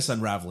Vegas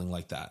unraveling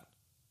like that.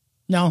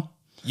 No,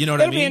 you know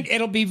what I mean.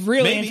 It'll be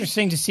really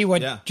interesting to see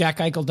what Jack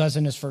Eichel does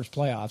in his first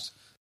playoffs.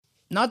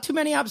 Not too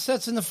many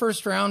upsets in the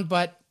first round,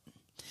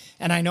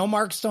 and I know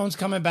Mark Stone's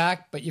coming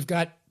back, but you've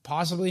got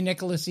possibly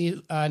Nikolai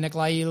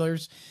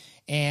Ehlers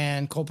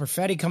and Cole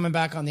Perfetti coming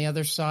back on the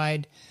other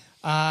side.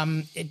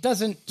 It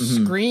doesn't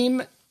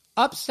scream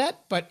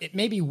upset, but it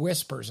maybe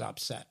whispers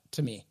upset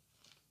to me.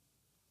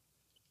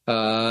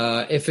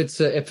 If it's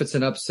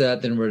an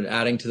upset, then we're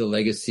adding to the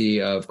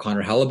legacy of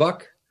Connor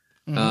Hellebuck.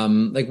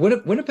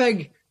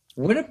 Winnipeg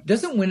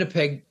doesn't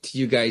Winnipeg to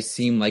you guys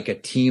seem like a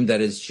team that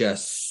is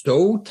just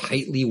so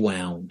tightly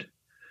wound?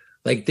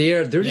 Like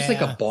they're just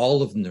like a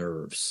ball of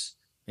nerves.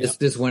 Yep.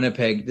 This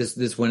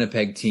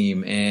Winnipeg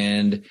team,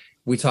 and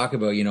we talk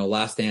about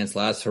last dance,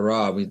 last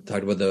hurrah. We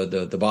talked about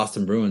the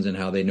Boston Bruins and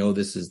how they know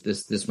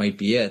this might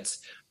be it.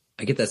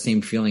 I get that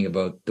same feeling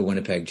about the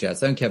Winnipeg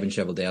Jets. I think Kevin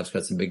Cheveldayoff's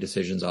got some big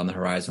decisions on the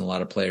horizon. A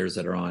lot of players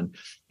that are on,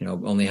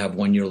 only have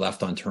 1 year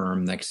left on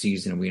term next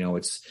season. And we know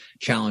it's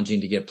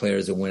challenging to get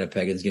players in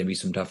Winnipeg. There's going to be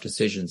some tough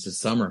decisions this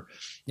summer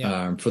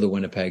for the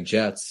Winnipeg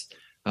Jets.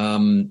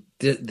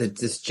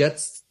 This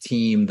Jets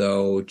team,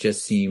 though,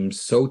 just seems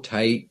so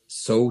tight,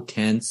 so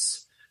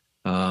tense.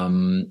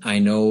 I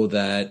know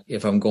that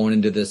if I'm going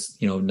into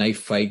this, knife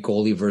fight,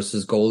 goalie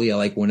versus goalie, I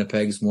like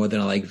Winnipeg's more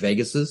than I like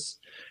Vegas's.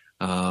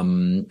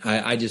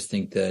 I just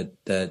think that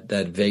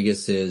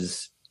Vegas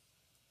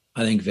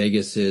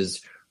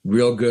is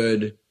real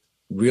good,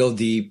 real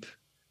deep,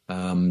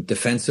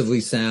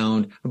 defensively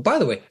sound. By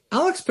the way,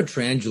 Alex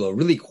Pietrangelo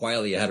really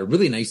quietly had a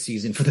really nice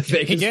season for the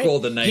Vegas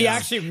Golden Knights. He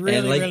actually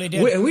really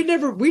did. We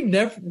never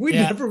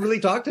really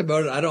talked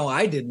about it.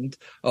 I didn't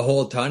a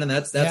whole ton, and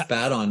that's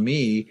bad on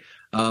me.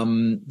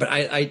 But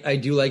I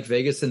do like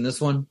Vegas in this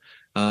one.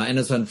 And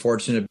it's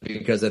unfortunate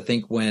because I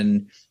think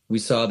when we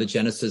saw the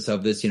genesis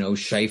of this,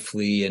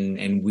 Scheifele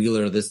and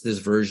Wheeler, this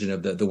version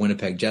of the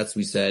Winnipeg Jets,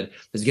 we said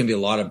there's going to be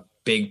a lot of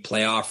big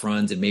playoff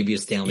runs and maybe a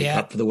Stanley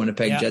Cup for the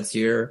Winnipeg Jets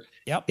here.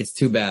 Yep. It's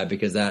too bad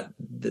because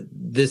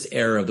this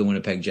era of the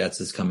Winnipeg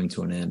Jets is coming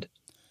to an end.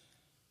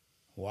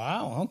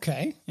 Wow.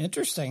 Okay.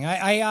 Interesting.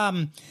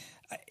 I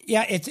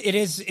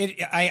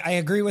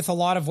agree with a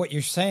lot of what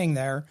you're saying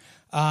there.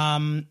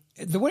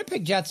 The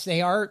Winnipeg Jets,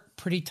 they are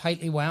pretty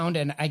tightly wound,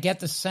 and I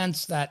get the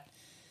sense that,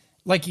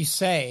 like you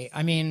say,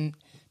 I mean,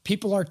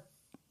 people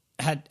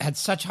had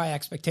such high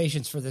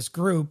expectations for this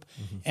group,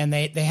 and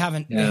they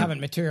haven't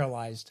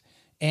materialized.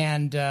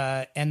 And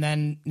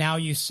then now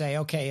you say,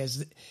 okay,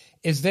 is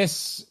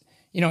this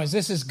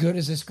as good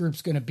as this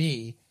group's going to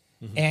be?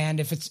 Mm-hmm. And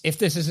if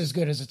this is as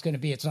good as it's going to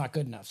be, it's not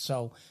good enough.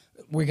 So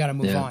we got to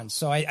move on.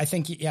 So I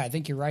think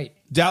you're right.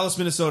 Dallas,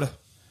 Minnesota.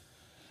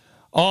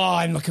 Oh,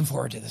 I'm looking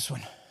forward to this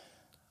one.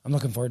 I'm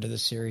looking forward to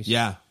this series.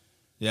 Yeah.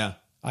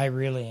 I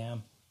really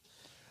am.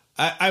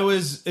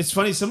 It's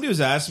funny,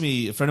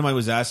 a friend of mine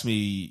was asking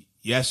me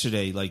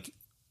yesterday, like,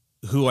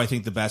 who I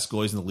think the best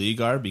goalies in the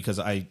league are, because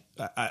I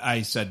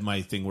said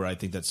my thing where I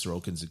think that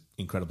Sorokin's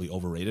incredibly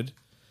overrated.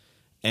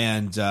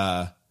 And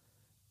I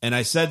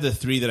said the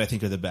three that I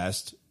think are the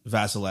best: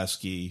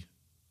 Vasilevsky,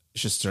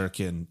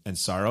 Shesterkin, and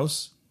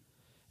Saros.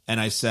 And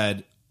I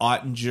said,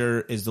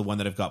 Ottinger is the one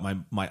that I've got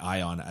my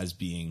eye on as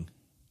being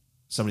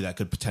somebody that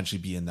could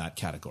potentially be in that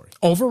category.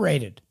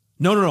 Overrated.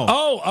 No.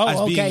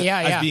 Oh, okay,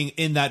 As being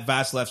in that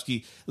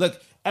Vasilevsky.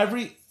 Look,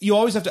 you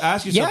always have to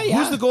ask yourself,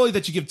 who's the goalie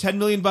that you give $10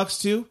 million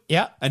to?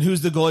 Yeah. And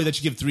who's the goalie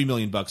that you give $3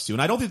 million to?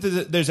 And I don't think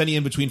that there's any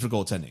in between for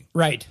goaltending.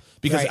 Right.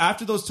 Because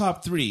after those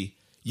top three,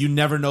 you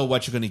never know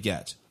what you're going to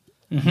get.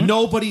 Mm-hmm.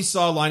 Nobody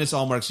saw Linus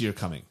Ullmark's year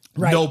coming.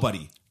 Right.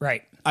 Nobody.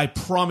 Right. I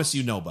promise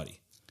you nobody.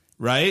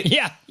 Right?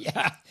 Yeah.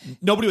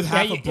 Nobody with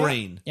half a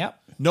brain. Yep.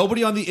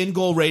 Nobody on the In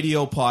Goal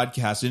Radio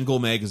podcast, In Goal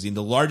Magazine,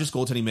 the largest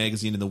goaltending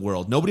magazine in the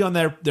world. Nobody on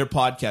their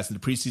podcast in the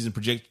preseason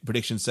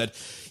prediction said,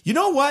 you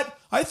know what?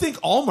 I think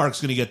Allmark's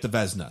going to get the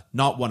Vezina.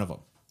 Not one of them.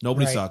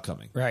 Nobody saw it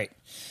coming. Right.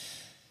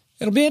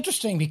 It'll be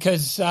interesting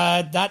because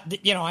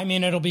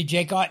it'll be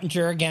Jake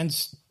Ottinger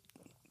against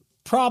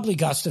probably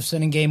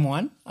Gustafsson in game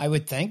one, I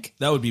would think.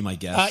 That would be my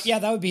guess.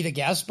 That would be the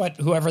guess, but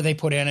whoever they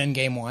put in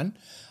game one.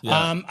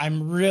 Yeah.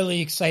 I'm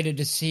really excited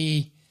to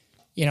see,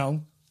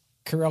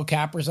 Kirill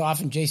Kaprizov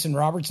and Jason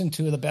Robertson,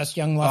 two of the best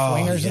young left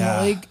wingers in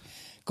the league,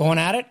 going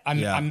at it.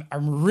 I'm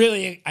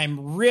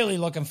really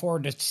looking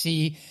forward to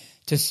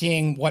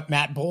seeing what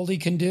Matt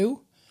Boldy can do.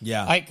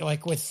 Yeah,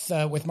 like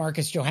with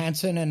Marcus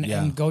Johansson and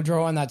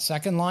Gaudreau on that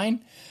second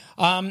line.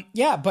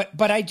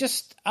 But I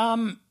just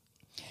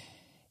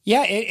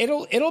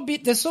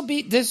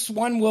this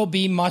one will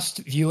be must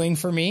viewing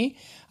for me.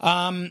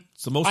 So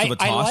most of a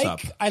toss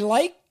up. I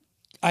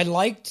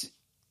liked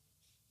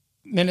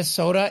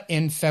Minnesota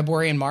in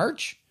February and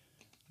March.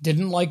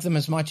 Didn't like them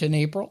as much in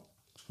April.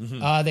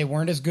 Mm-hmm. They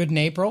weren't as good in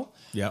April.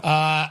 Yeah.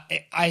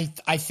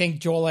 I think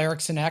Joel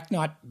Eriksson-Ek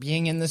not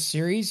being in this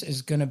series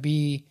is going to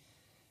be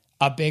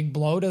a big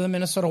blow to the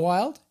Minnesota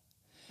Wild.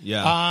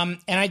 Yeah.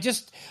 And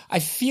I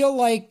feel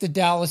like the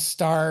Dallas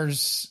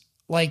Stars,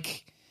 I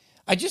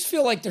just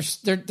feel like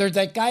they're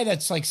that guy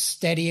that's like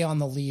steady on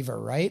the lever,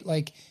 right?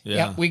 Like,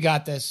 we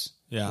got this.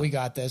 Yeah. We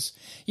got this.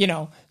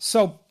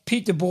 So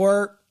Pete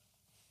DeBoer,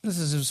 this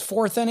is his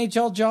fourth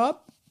NHL job.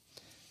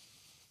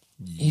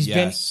 He's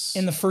been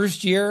in the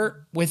first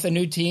year with a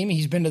new team.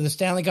 He's been to the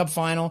Stanley Cup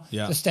final,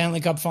 the Stanley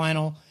Cup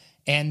final,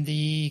 and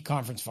the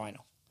conference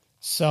final.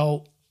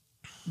 So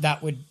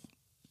that would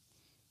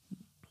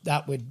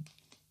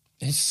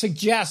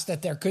suggest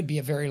that there could be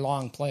a very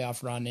long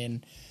playoff run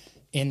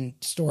in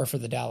store for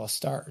the Dallas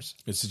Stars.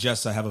 It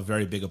suggests I have a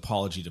very big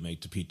apology to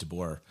make to Pete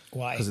DeBoer.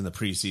 Why? Because in the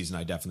preseason,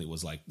 I definitely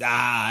was like,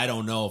 I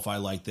don't know if I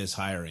like this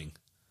hiring.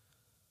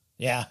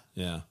 Yeah.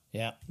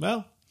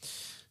 Well,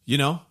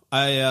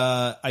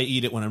 I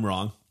eat it when I'm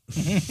wrong.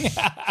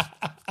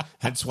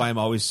 That's why I'm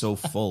always so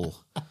full.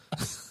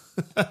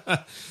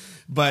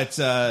 But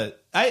I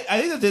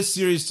think that this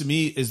series to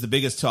me is the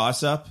biggest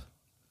toss-up.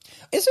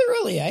 Is it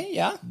really, eh?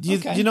 Yeah. Do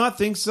you not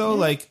think so?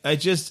 Yeah.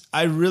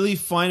 I really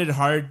find it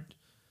hard.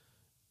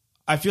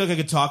 I feel like I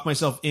could talk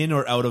myself in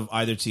or out of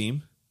either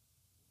team.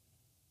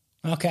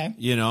 Okay.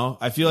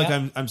 I feel like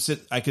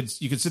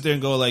you could sit there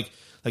and go like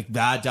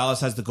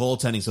Dallas has the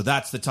goaltending, so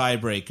that's the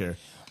tiebreaker.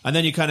 And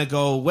then you kind of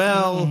go,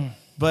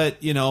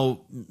 but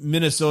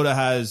Minnesota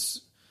has,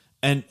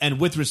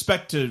 and with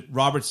respect to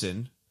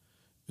Robertson,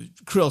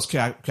 Kirill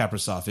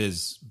Kaprizov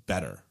is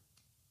better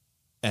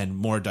and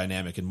more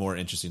dynamic and more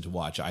interesting to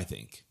watch, I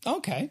think.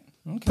 Okay.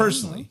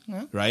 Personally,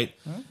 right?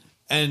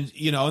 And,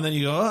 and then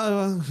you go,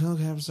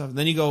 Kaprizov. And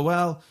then you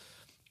go,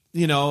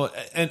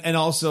 and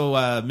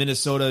also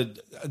Minnesota,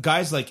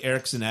 guys like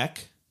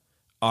Eriksson-Ek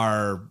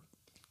are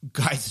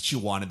guys that you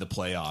want in the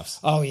playoffs.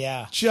 Oh,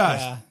 yeah.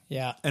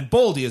 Yeah. And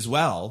Boldy as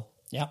well.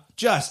 Yeah.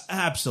 Just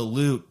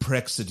absolute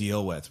pricks to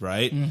deal with,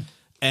 right? Mm.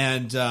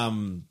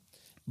 And,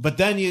 but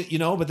then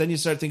you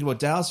start thinking about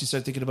Dallas, you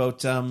start thinking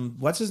about,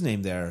 what's his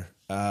name there?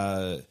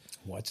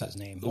 What's his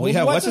name?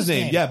 What's his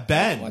name? Yeah,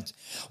 Ben. I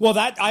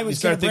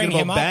was going to bring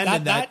him up. Ben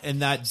in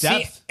that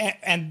depth. See,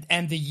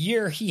 and the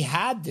year he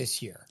had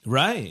this year.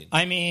 Right.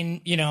 I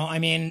mean,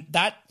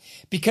 that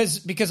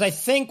because I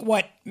think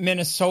what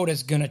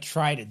Minnesota's going to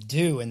try to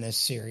do in this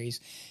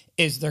series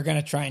is they're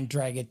going to try and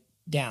drag it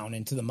down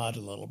into the mud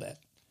a little bit.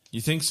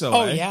 You think so?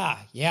 Oh, yeah.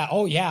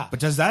 Oh, yeah. But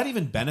does that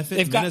even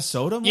benefit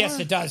Minnesota more? Yes,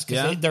 it does,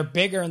 because they're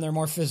bigger and they're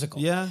more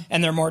physical. Yeah.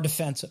 And they're more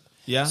defensive.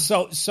 Yeah.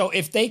 So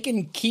if they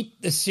can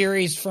keep the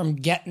series from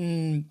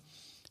getting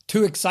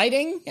too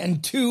exciting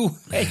and too,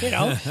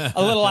 a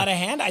little out of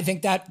hand, I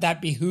think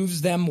that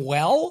behooves them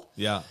well.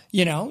 Yeah.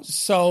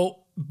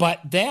 But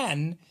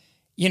then,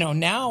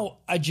 now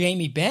a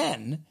Jamie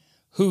Benn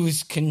who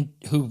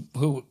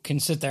can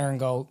sit there and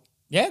go,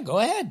 yeah, go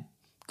ahead.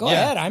 Go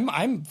ahead.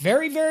 I'm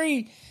very,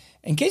 very,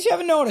 in case you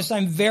haven't noticed,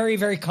 I'm very,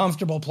 very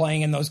comfortable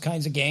playing in those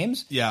kinds of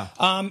games. Yeah.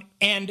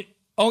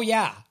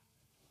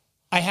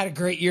 I had a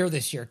great year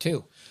this year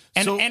too.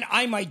 And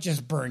I might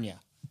just burn you.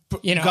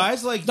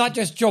 Guys like, not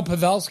just Joe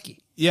Pavelski.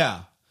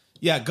 Yeah.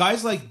 Yeah.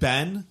 Guys like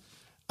Ben,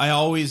 I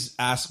always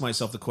ask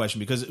myself the question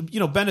because,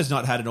 Ben has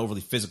not had an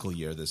overly physical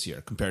year this year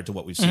compared to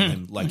what we've seen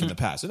him in the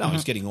past. And now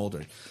he's getting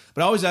older.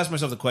 But I always ask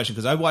myself the question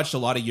because I watched a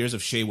lot of years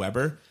of Shea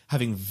Weber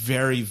having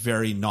very,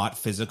 very not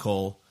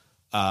physical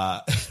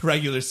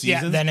regular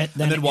seasons, and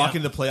then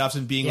walking the playoffs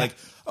and being like,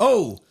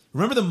 oh,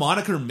 remember the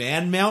moniker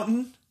Man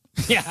Mountain?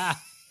 Yeah.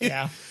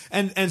 Yeah.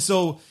 And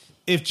so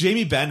if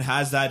Jamie Benn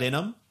has that in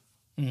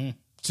him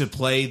to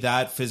play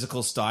that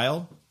physical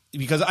style,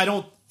 because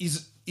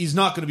he's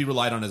not going to be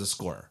relied on as a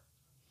scorer,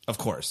 of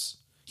course.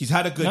 He's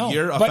had a good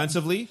year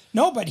offensively.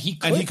 But he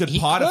could. And he could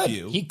pot a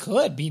few. He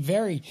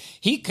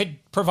could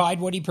provide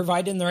what he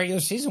provided in the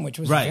regular season, which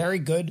was very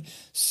good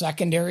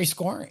secondary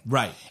scoring.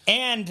 Right.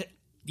 And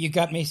you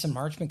got Mason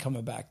Marchman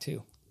coming back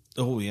too.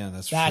 Oh yeah,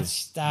 that's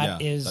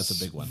a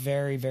big one.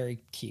 Very,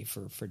 very key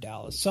for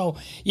Dallas. So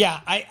yeah,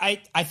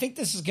 I think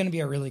this is going to be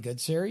a really good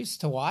series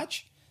to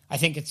watch. I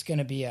think it's going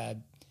to be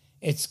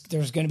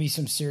there's going to be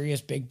some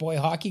serious big boy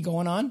hockey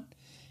going on.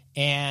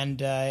 And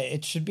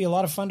it should be a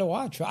lot of fun to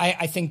watch.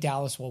 I think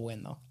Dallas will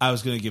win, though. I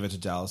was going to give it to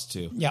Dallas,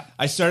 too. Yeah.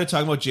 I started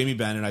talking about Jamie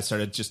Benn, and I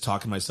started just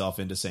talking myself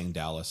into saying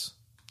Dallas.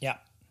 Yeah.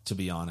 To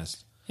be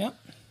honest. Yeah.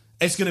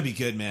 It's going to be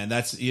good, man.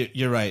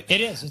 You're right.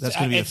 It is. That's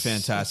going to be a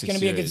fantastic series. It's going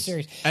to be a good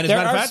series. And as a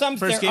matter of fact,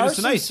 first game is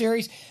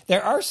tonight.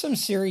 There are some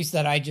series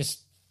that I'm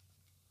just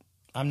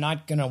going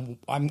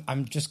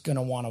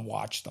to want to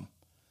watch them.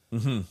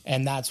 Mm-hmm.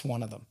 And that's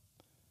one of them.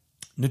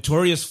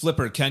 Notorious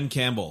flipper Ken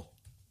Campbell.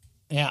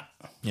 Yeah.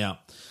 Yeah.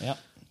 Yeah.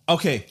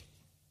 Okay.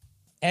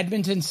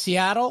 Edmonton,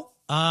 Seattle.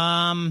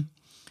 Don't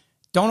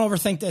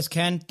overthink this,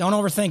 Ken. Don't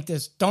overthink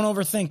this.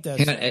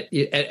 At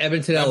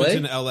Edmonton, LA?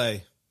 Edmonton, LA.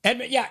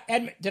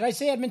 Did I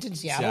say Edmonton,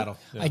 Seattle? Seattle.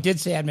 Yeah. I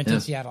did say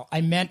Edmonton, Seattle. I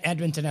meant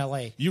Edmonton,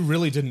 LA. You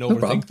really didn't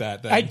overthink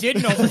that. Then. I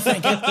didn't overthink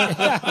it.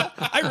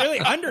 I really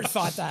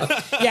underthought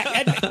that.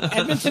 Yeah,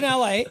 Edmonton,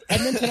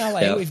 LA.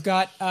 Yep. We've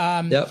got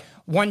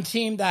one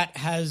team that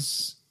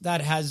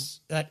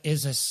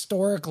is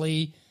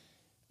historically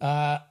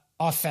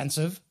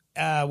offensive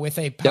with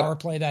a power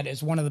play that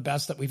is one of the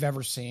best that we've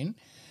ever seen,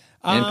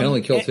 and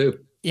penalty kill too.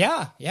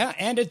 Yeah,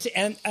 and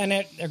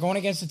they're going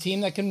against a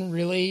team that can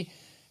really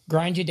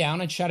grind you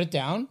down and shut it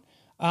down.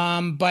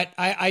 But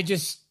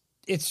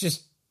it's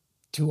just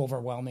too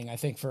overwhelming, I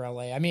think, for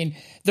LA. I mean,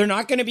 they're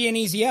not going to be an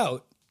easy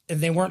out.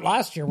 They weren't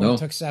last year when it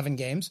took 7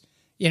 games,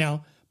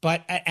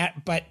 But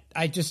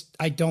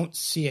I don't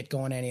see it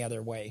going any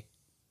other way.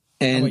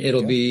 And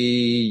it'll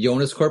be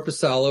Jonas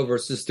Korpisalo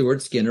versus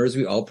Stuart Skinner, as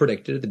we all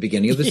predicted at the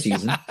beginning of the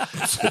season,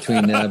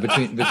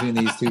 between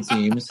these two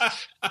teams.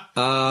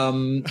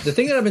 The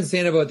thing that I've been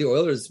saying about the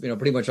Oilers,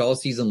 pretty much all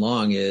season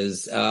long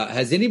is,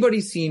 has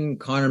anybody seen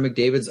Connor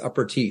McDavid's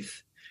upper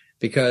teeth?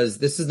 Because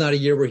this is not a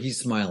year where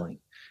he's smiling.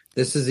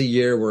 This is a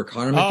year where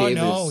Connor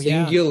McDavid is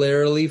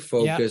singularly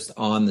focused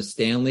on the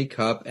Stanley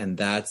Cup, and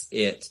that's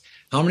it.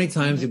 How many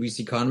times did we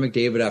see Connor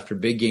McDavid after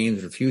big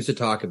games refuse to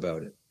talk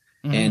about it?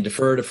 And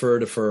defer.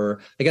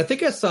 Like, I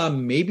think I saw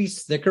maybe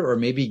snicker or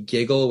maybe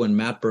giggle when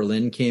Matt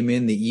Berlin came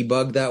in, the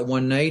E-Bug that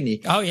one night, and he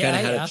kind of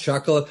had a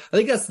chuckle. I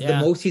think that's the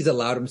most he's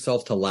allowed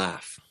himself to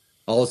laugh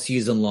all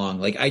season long.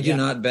 Like, I do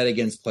not bet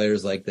against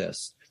players like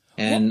this.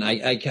 And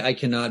I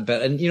cannot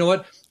bet. And you know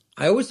what?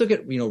 I always look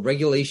at,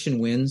 regulation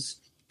wins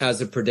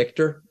as a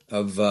predictor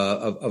of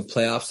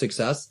playoff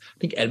success. I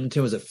think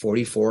Edmonton was at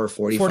 44 or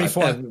 45.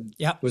 44.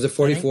 Yeah. Was it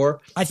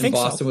 44? I think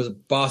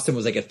Boston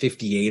was like at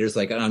 58 or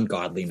like an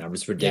ungodly number.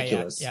 It's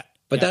ridiculous. Yeah.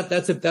 But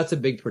that's a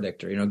big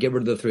predictor. Get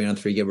rid of the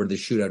 3-on-3, get rid of the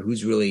shootout.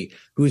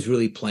 Who's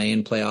really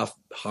playing playoff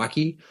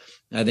hockey?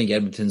 I think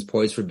Edmonton's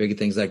poised for big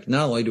things. Like,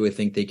 not only do I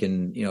think they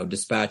can,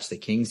 dispatch the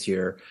Kings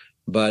here,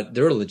 but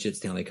they're a legit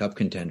Stanley Cup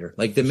contender.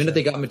 Like, the minute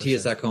they got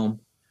Matthias Ekholm,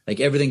 like,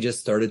 everything just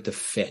started to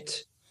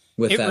fit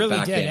with that really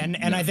back did. end.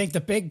 And I think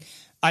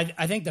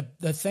I think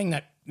the thing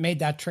that made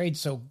that trade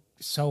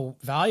so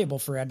valuable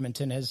for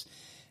Edmonton is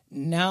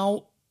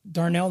now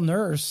Darnell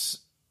Nurse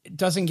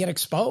doesn't get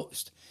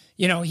exposed.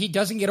 He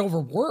doesn't get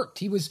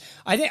overworked.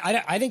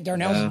 I think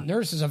Darnell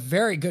Nurse is a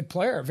very good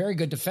player, a very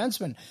good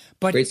defenseman,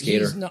 but great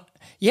skater. He's not.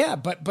 Yeah,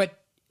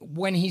 but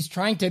when he's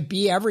trying to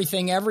be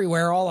everything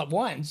everywhere all at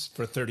once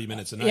for 30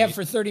 minutes a night. Yeah,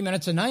 for 30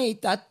 minutes a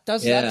night,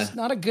 that's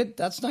not good.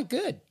 That's not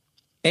good.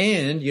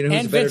 And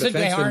who's a better Vincent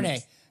defenseman?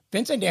 Desharnais.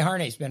 Vincent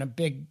Desharnais been a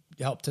big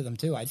help to them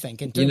too, I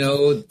think, in terms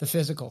of the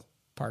physical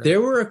part of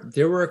it.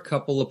 There were a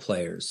couple of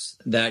players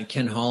that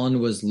Ken Holland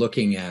was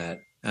looking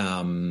at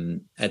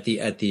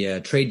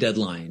the trade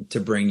deadline to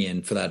bring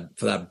in for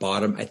that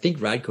bottom. I think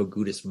Radko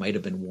Gudas might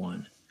have been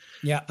one.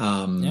 Yeah.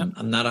 I'm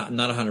not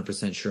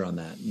 100% sure on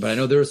that, but I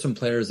know there were some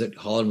players that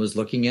Holland was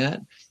looking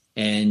at,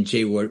 and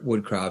Jay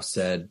Woodcroft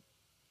said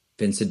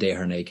Vincent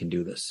Desharnais can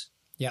do this.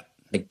 Yeah.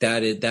 Like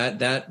that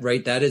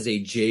is a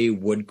Jay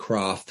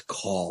Woodcroft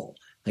call.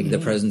 Like the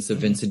presence of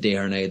Vincent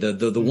Desharnais,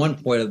 the one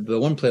player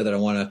that I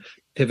want to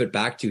pivot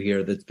back to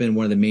here that's been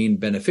one of the main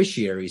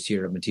beneficiaries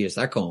here of Matthias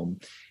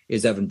Ekholm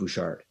is Evan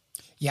Bouchard.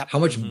 Yeah. How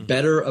much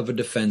better of a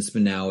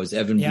defenseman now is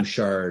Evan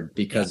Bouchard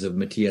because of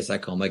Matthias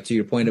Ekholm? Like, to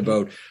your point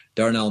about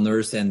Darnell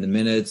Nurse and the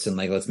minutes and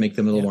like, let's make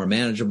them a little more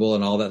manageable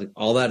and all that.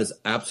 All that is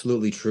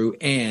absolutely true.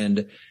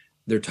 And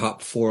their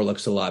top 4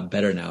 looks a lot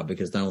better now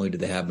because not only do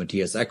they have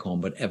Matthias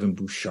Ekholm, but Evan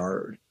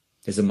Bouchard.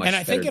 is a much and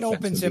I think better it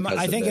opens defenseman him. because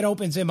I of think that. it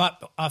opens him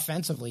up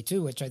offensively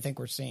too, which I think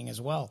we're seeing as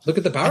well. Look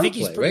at the power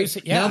play,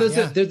 right? Yeah, now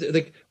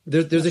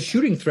there's a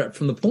shooting threat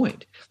from the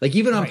point. Like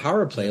even on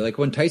power play, like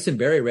when Tyson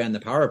Barrie ran the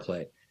power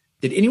play,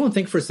 did anyone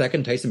think for a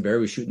second Tyson Barrie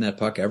was shooting that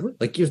puck ever?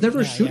 Like he was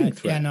never a shooting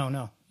threat. Yeah,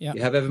 no. Yeah.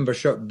 You have Evan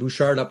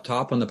Bouchard up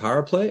top on the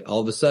power play.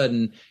 All of a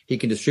sudden, he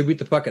can distribute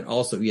the puck, and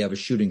also you have a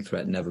shooting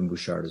threat in Evan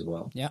Bouchard as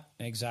well. Yeah,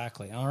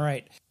 exactly. All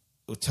right.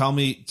 Tell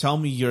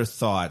me your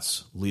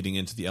thoughts leading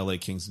into the LA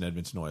Kings and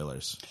Edmonton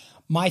Oilers.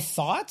 My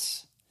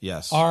thoughts,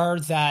 yes, are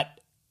that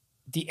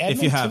the Edmonton,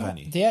 if you have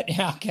any,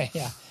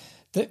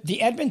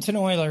 the Edmonton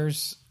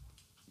Oilers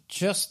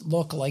just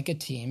look like a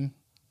team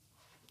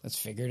that's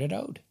figured it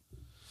out.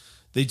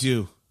 They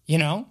do. You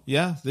know?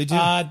 Yeah, they do.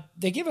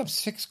 They give up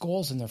 6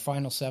 goals in their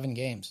final 7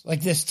 games.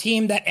 Like this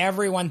team that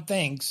everyone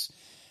thinks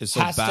is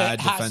so bad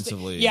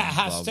defensively.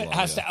 Has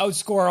to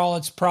outscore all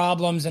its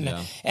problems and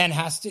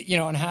has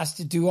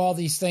to do all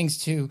these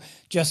things to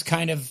just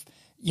kind of,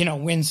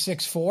 win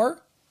 6-4.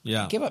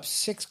 Yeah. They give up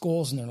 6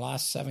 goals in their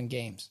last 7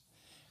 games.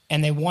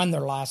 And they won their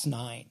last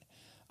 9.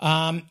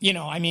 Obviously,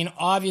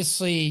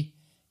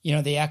 the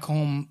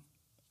Ekholm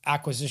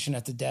acquisition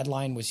at the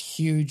deadline was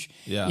huge.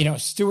 Yeah.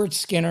 Stuart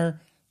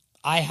Skinner,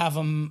 I have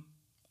him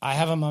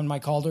on my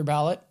Calder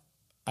ballot.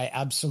 I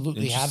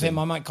absolutely have him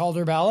on my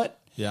Calder ballot.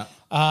 Yeah.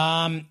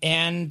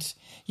 I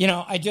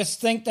just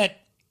think that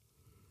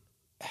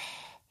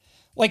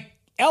like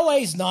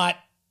LA's not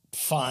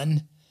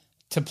fun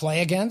to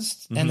play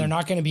against, and they're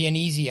not going to be an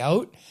easy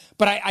out,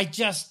 but I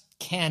just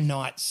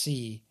cannot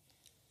see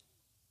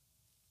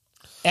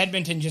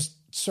Edmonton just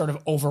sort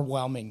of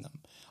overwhelming them.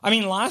 I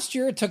mean, last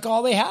year it took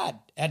all they had.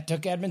 It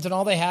took Edmonton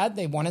all they had.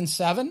 They won in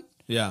 7.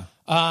 Yeah.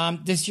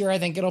 This year I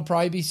think it'll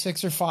probably be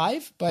 6 or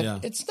 5,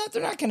 but it's not.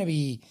 They're not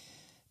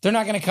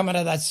going to come out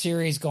of that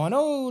series going,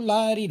 oh,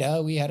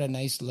 la-di-da, we had a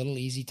nice little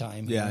easy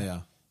time.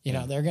 Yeah.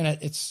 They're going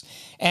to,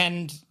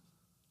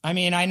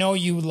 I know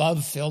you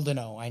love Phil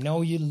Deneau. I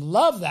know you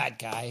love that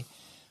guy,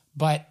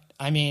 but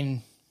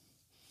I'm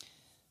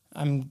going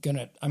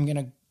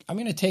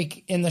to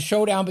take in the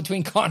showdown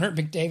between Connor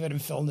McDavid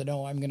and Phil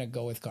Deneau. I'm going to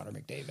go with Connor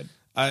McDavid.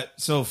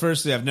 So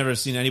firstly, I've never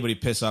seen anybody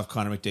piss off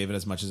Connor McDavid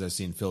as much as I've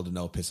seen Phil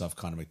Deneau piss off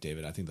Connor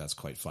McDavid. I think that's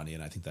quite funny,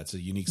 and I think that's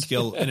a unique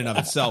skill in and of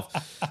itself.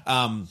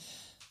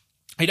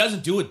 He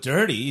doesn't do it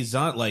dirty. He's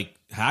not like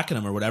hacking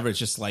him or whatever. It's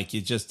just like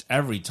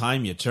every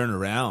time you turn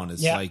around,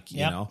 it's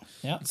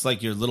it's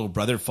like your little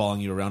brother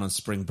following you around on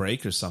spring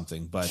break or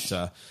something. But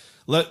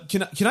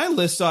can I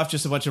list off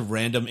just a bunch of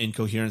random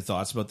incoherent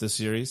thoughts about this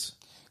series?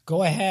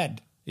 Go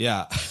ahead.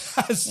 Yeah,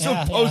 as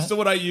opposed to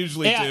what I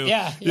usually do.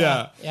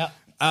 Yeah.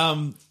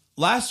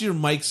 Last year,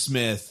 Mike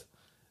Smith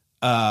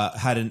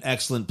had an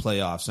excellent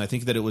playoffs, and I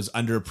think that it was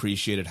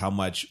underappreciated how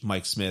much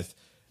Mike Smith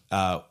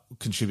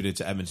contributed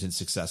to Edmonton's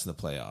success in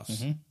the playoffs.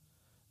 Mm-hmm.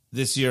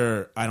 This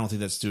year, I don't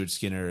think that Stuart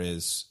Skinner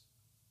has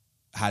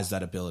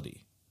that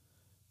ability.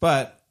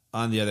 But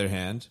on the other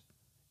hand,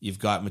 you've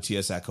got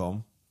Matthias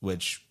Ekholm,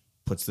 which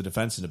puts the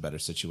defense in a better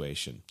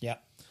situation. Yeah.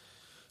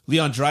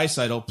 Leon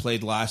Draisaitl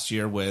played last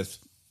year with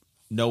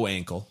no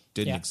ankle,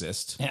 didn't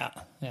exist. Yeah.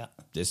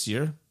 This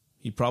year,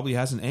 he probably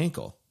has an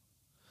ankle.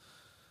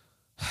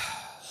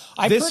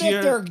 I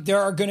predict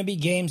there are going to be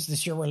games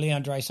this year where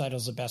Leon Draisaitl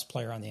is the best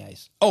player on the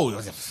ice. Oh,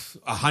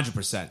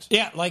 100%.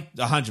 Yeah, like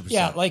 100%.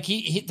 Yeah, like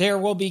he there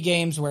will be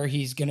games where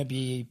he's going to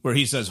be where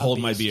he says, "Hold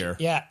my beer."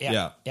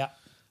 Yeah.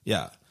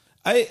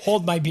 I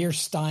hold my beer,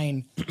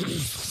 Stein.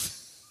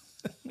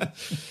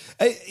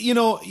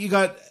 You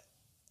got,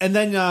 and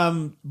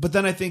then, but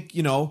then I think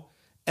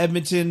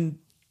Edmonton,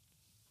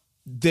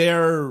 they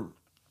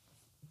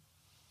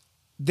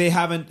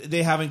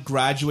haven't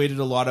graduated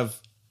a lot of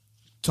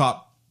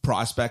top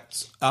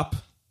prospects up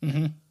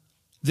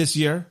this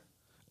year,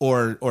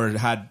 or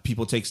had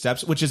people take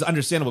steps, which is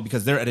understandable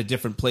because they're at a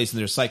different place in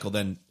their cycle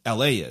than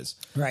LA is.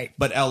 Right.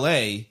 But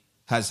LA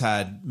has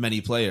had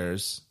many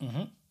players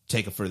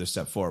take a further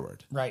step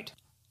forward. Right.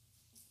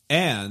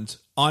 And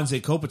Anze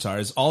Kopitar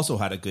has also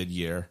had a good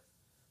year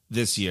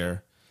this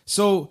year.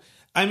 So,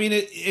 I mean,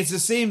 it's the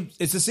same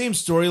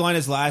storyline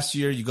as last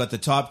year. You got the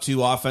top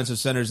 2 offensive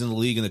centers in the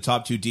league and the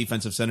top 2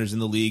 defensive centers in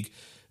the league,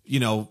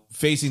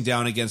 facing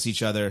down against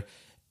each other.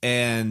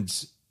 And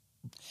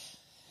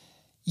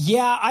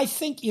yeah, I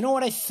think,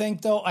 what I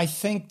think though? I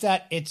think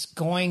that it's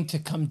going to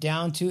come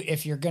down to,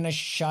 if you're going to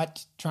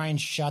try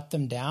and shut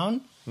them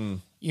down,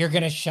 you're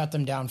going to shut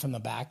them down from the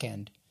back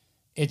end.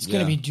 It's going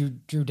to be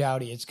Drew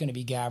Doughty. It's going to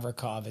be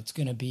Gavrikov. It's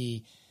going to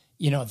be,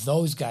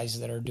 those guys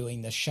that are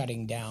doing the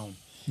shutting down.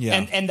 Yeah.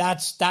 And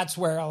that's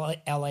where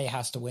LA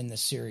has to win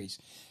this series,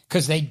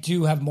 because they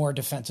do have more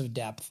defensive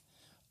depth,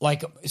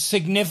 like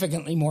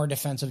significantly more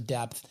defensive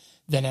depth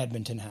than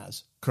Edmonton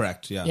has.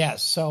 Correct. Yeah.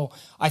 Yes. So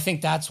I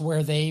think that's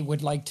where they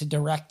would like to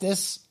direct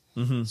this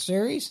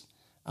series.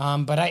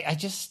 But I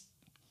just,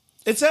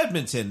 it's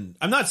Edmonton.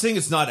 I'm not saying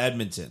it's not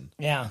Edmonton.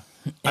 Yeah.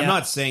 I'm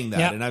not saying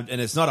that,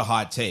 and it's not a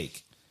hot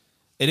take.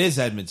 It is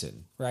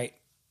Edmonton. Right.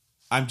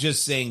 I'm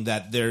just saying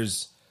that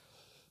there's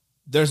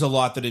a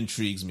lot that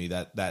intrigues me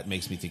that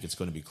makes me think it's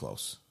going to be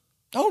close.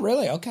 Oh,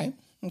 really? Okay.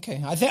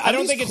 Okay. I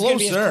don't think it's going to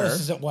be as closer. close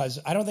as it was.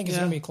 I don't think it's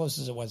going to be as close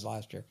as it was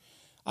last year.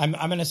 I'm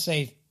going to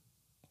say,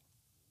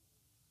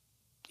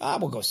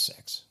 we'll go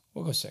 6.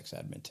 We'll go 6,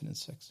 Edmonton, and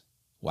 6.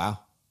 Wow.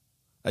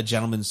 A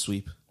gentleman's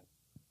sweep.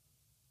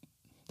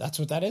 That's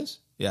what that is?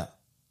 Yeah.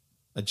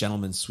 A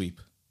gentleman's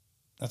sweep.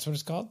 That's what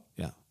it's called?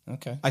 Yeah.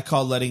 Okay. I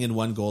call letting in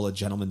one goal a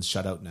gentleman's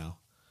shutout now.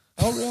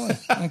 Oh, really?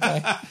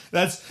 Okay.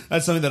 That's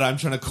something that I'm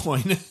trying to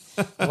coin.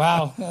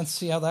 Wow. Let's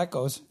see how that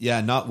goes.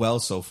 Yeah, not well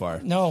so far.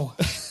 No.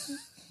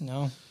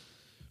 All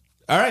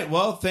right.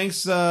 Well, thanks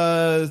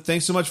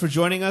so much for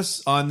joining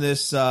us on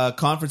this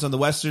conference on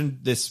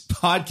this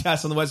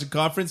podcast on the Western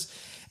Conference.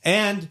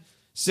 And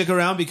stick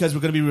around because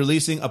we're going to be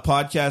releasing a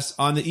podcast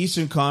on the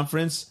Eastern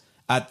Conference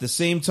at the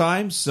same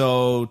time.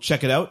 So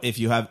check it out if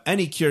you have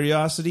any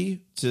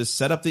curiosity to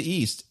set up the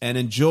East and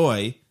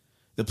enjoy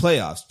the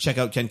playoffs. Check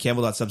out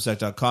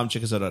kencampbell.substack.com.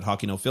 Check us out at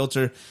Hockey No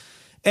Filter.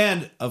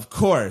 And, of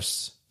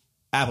course,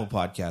 Apple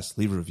Podcasts.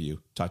 Leave a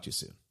review. Talk to you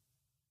soon.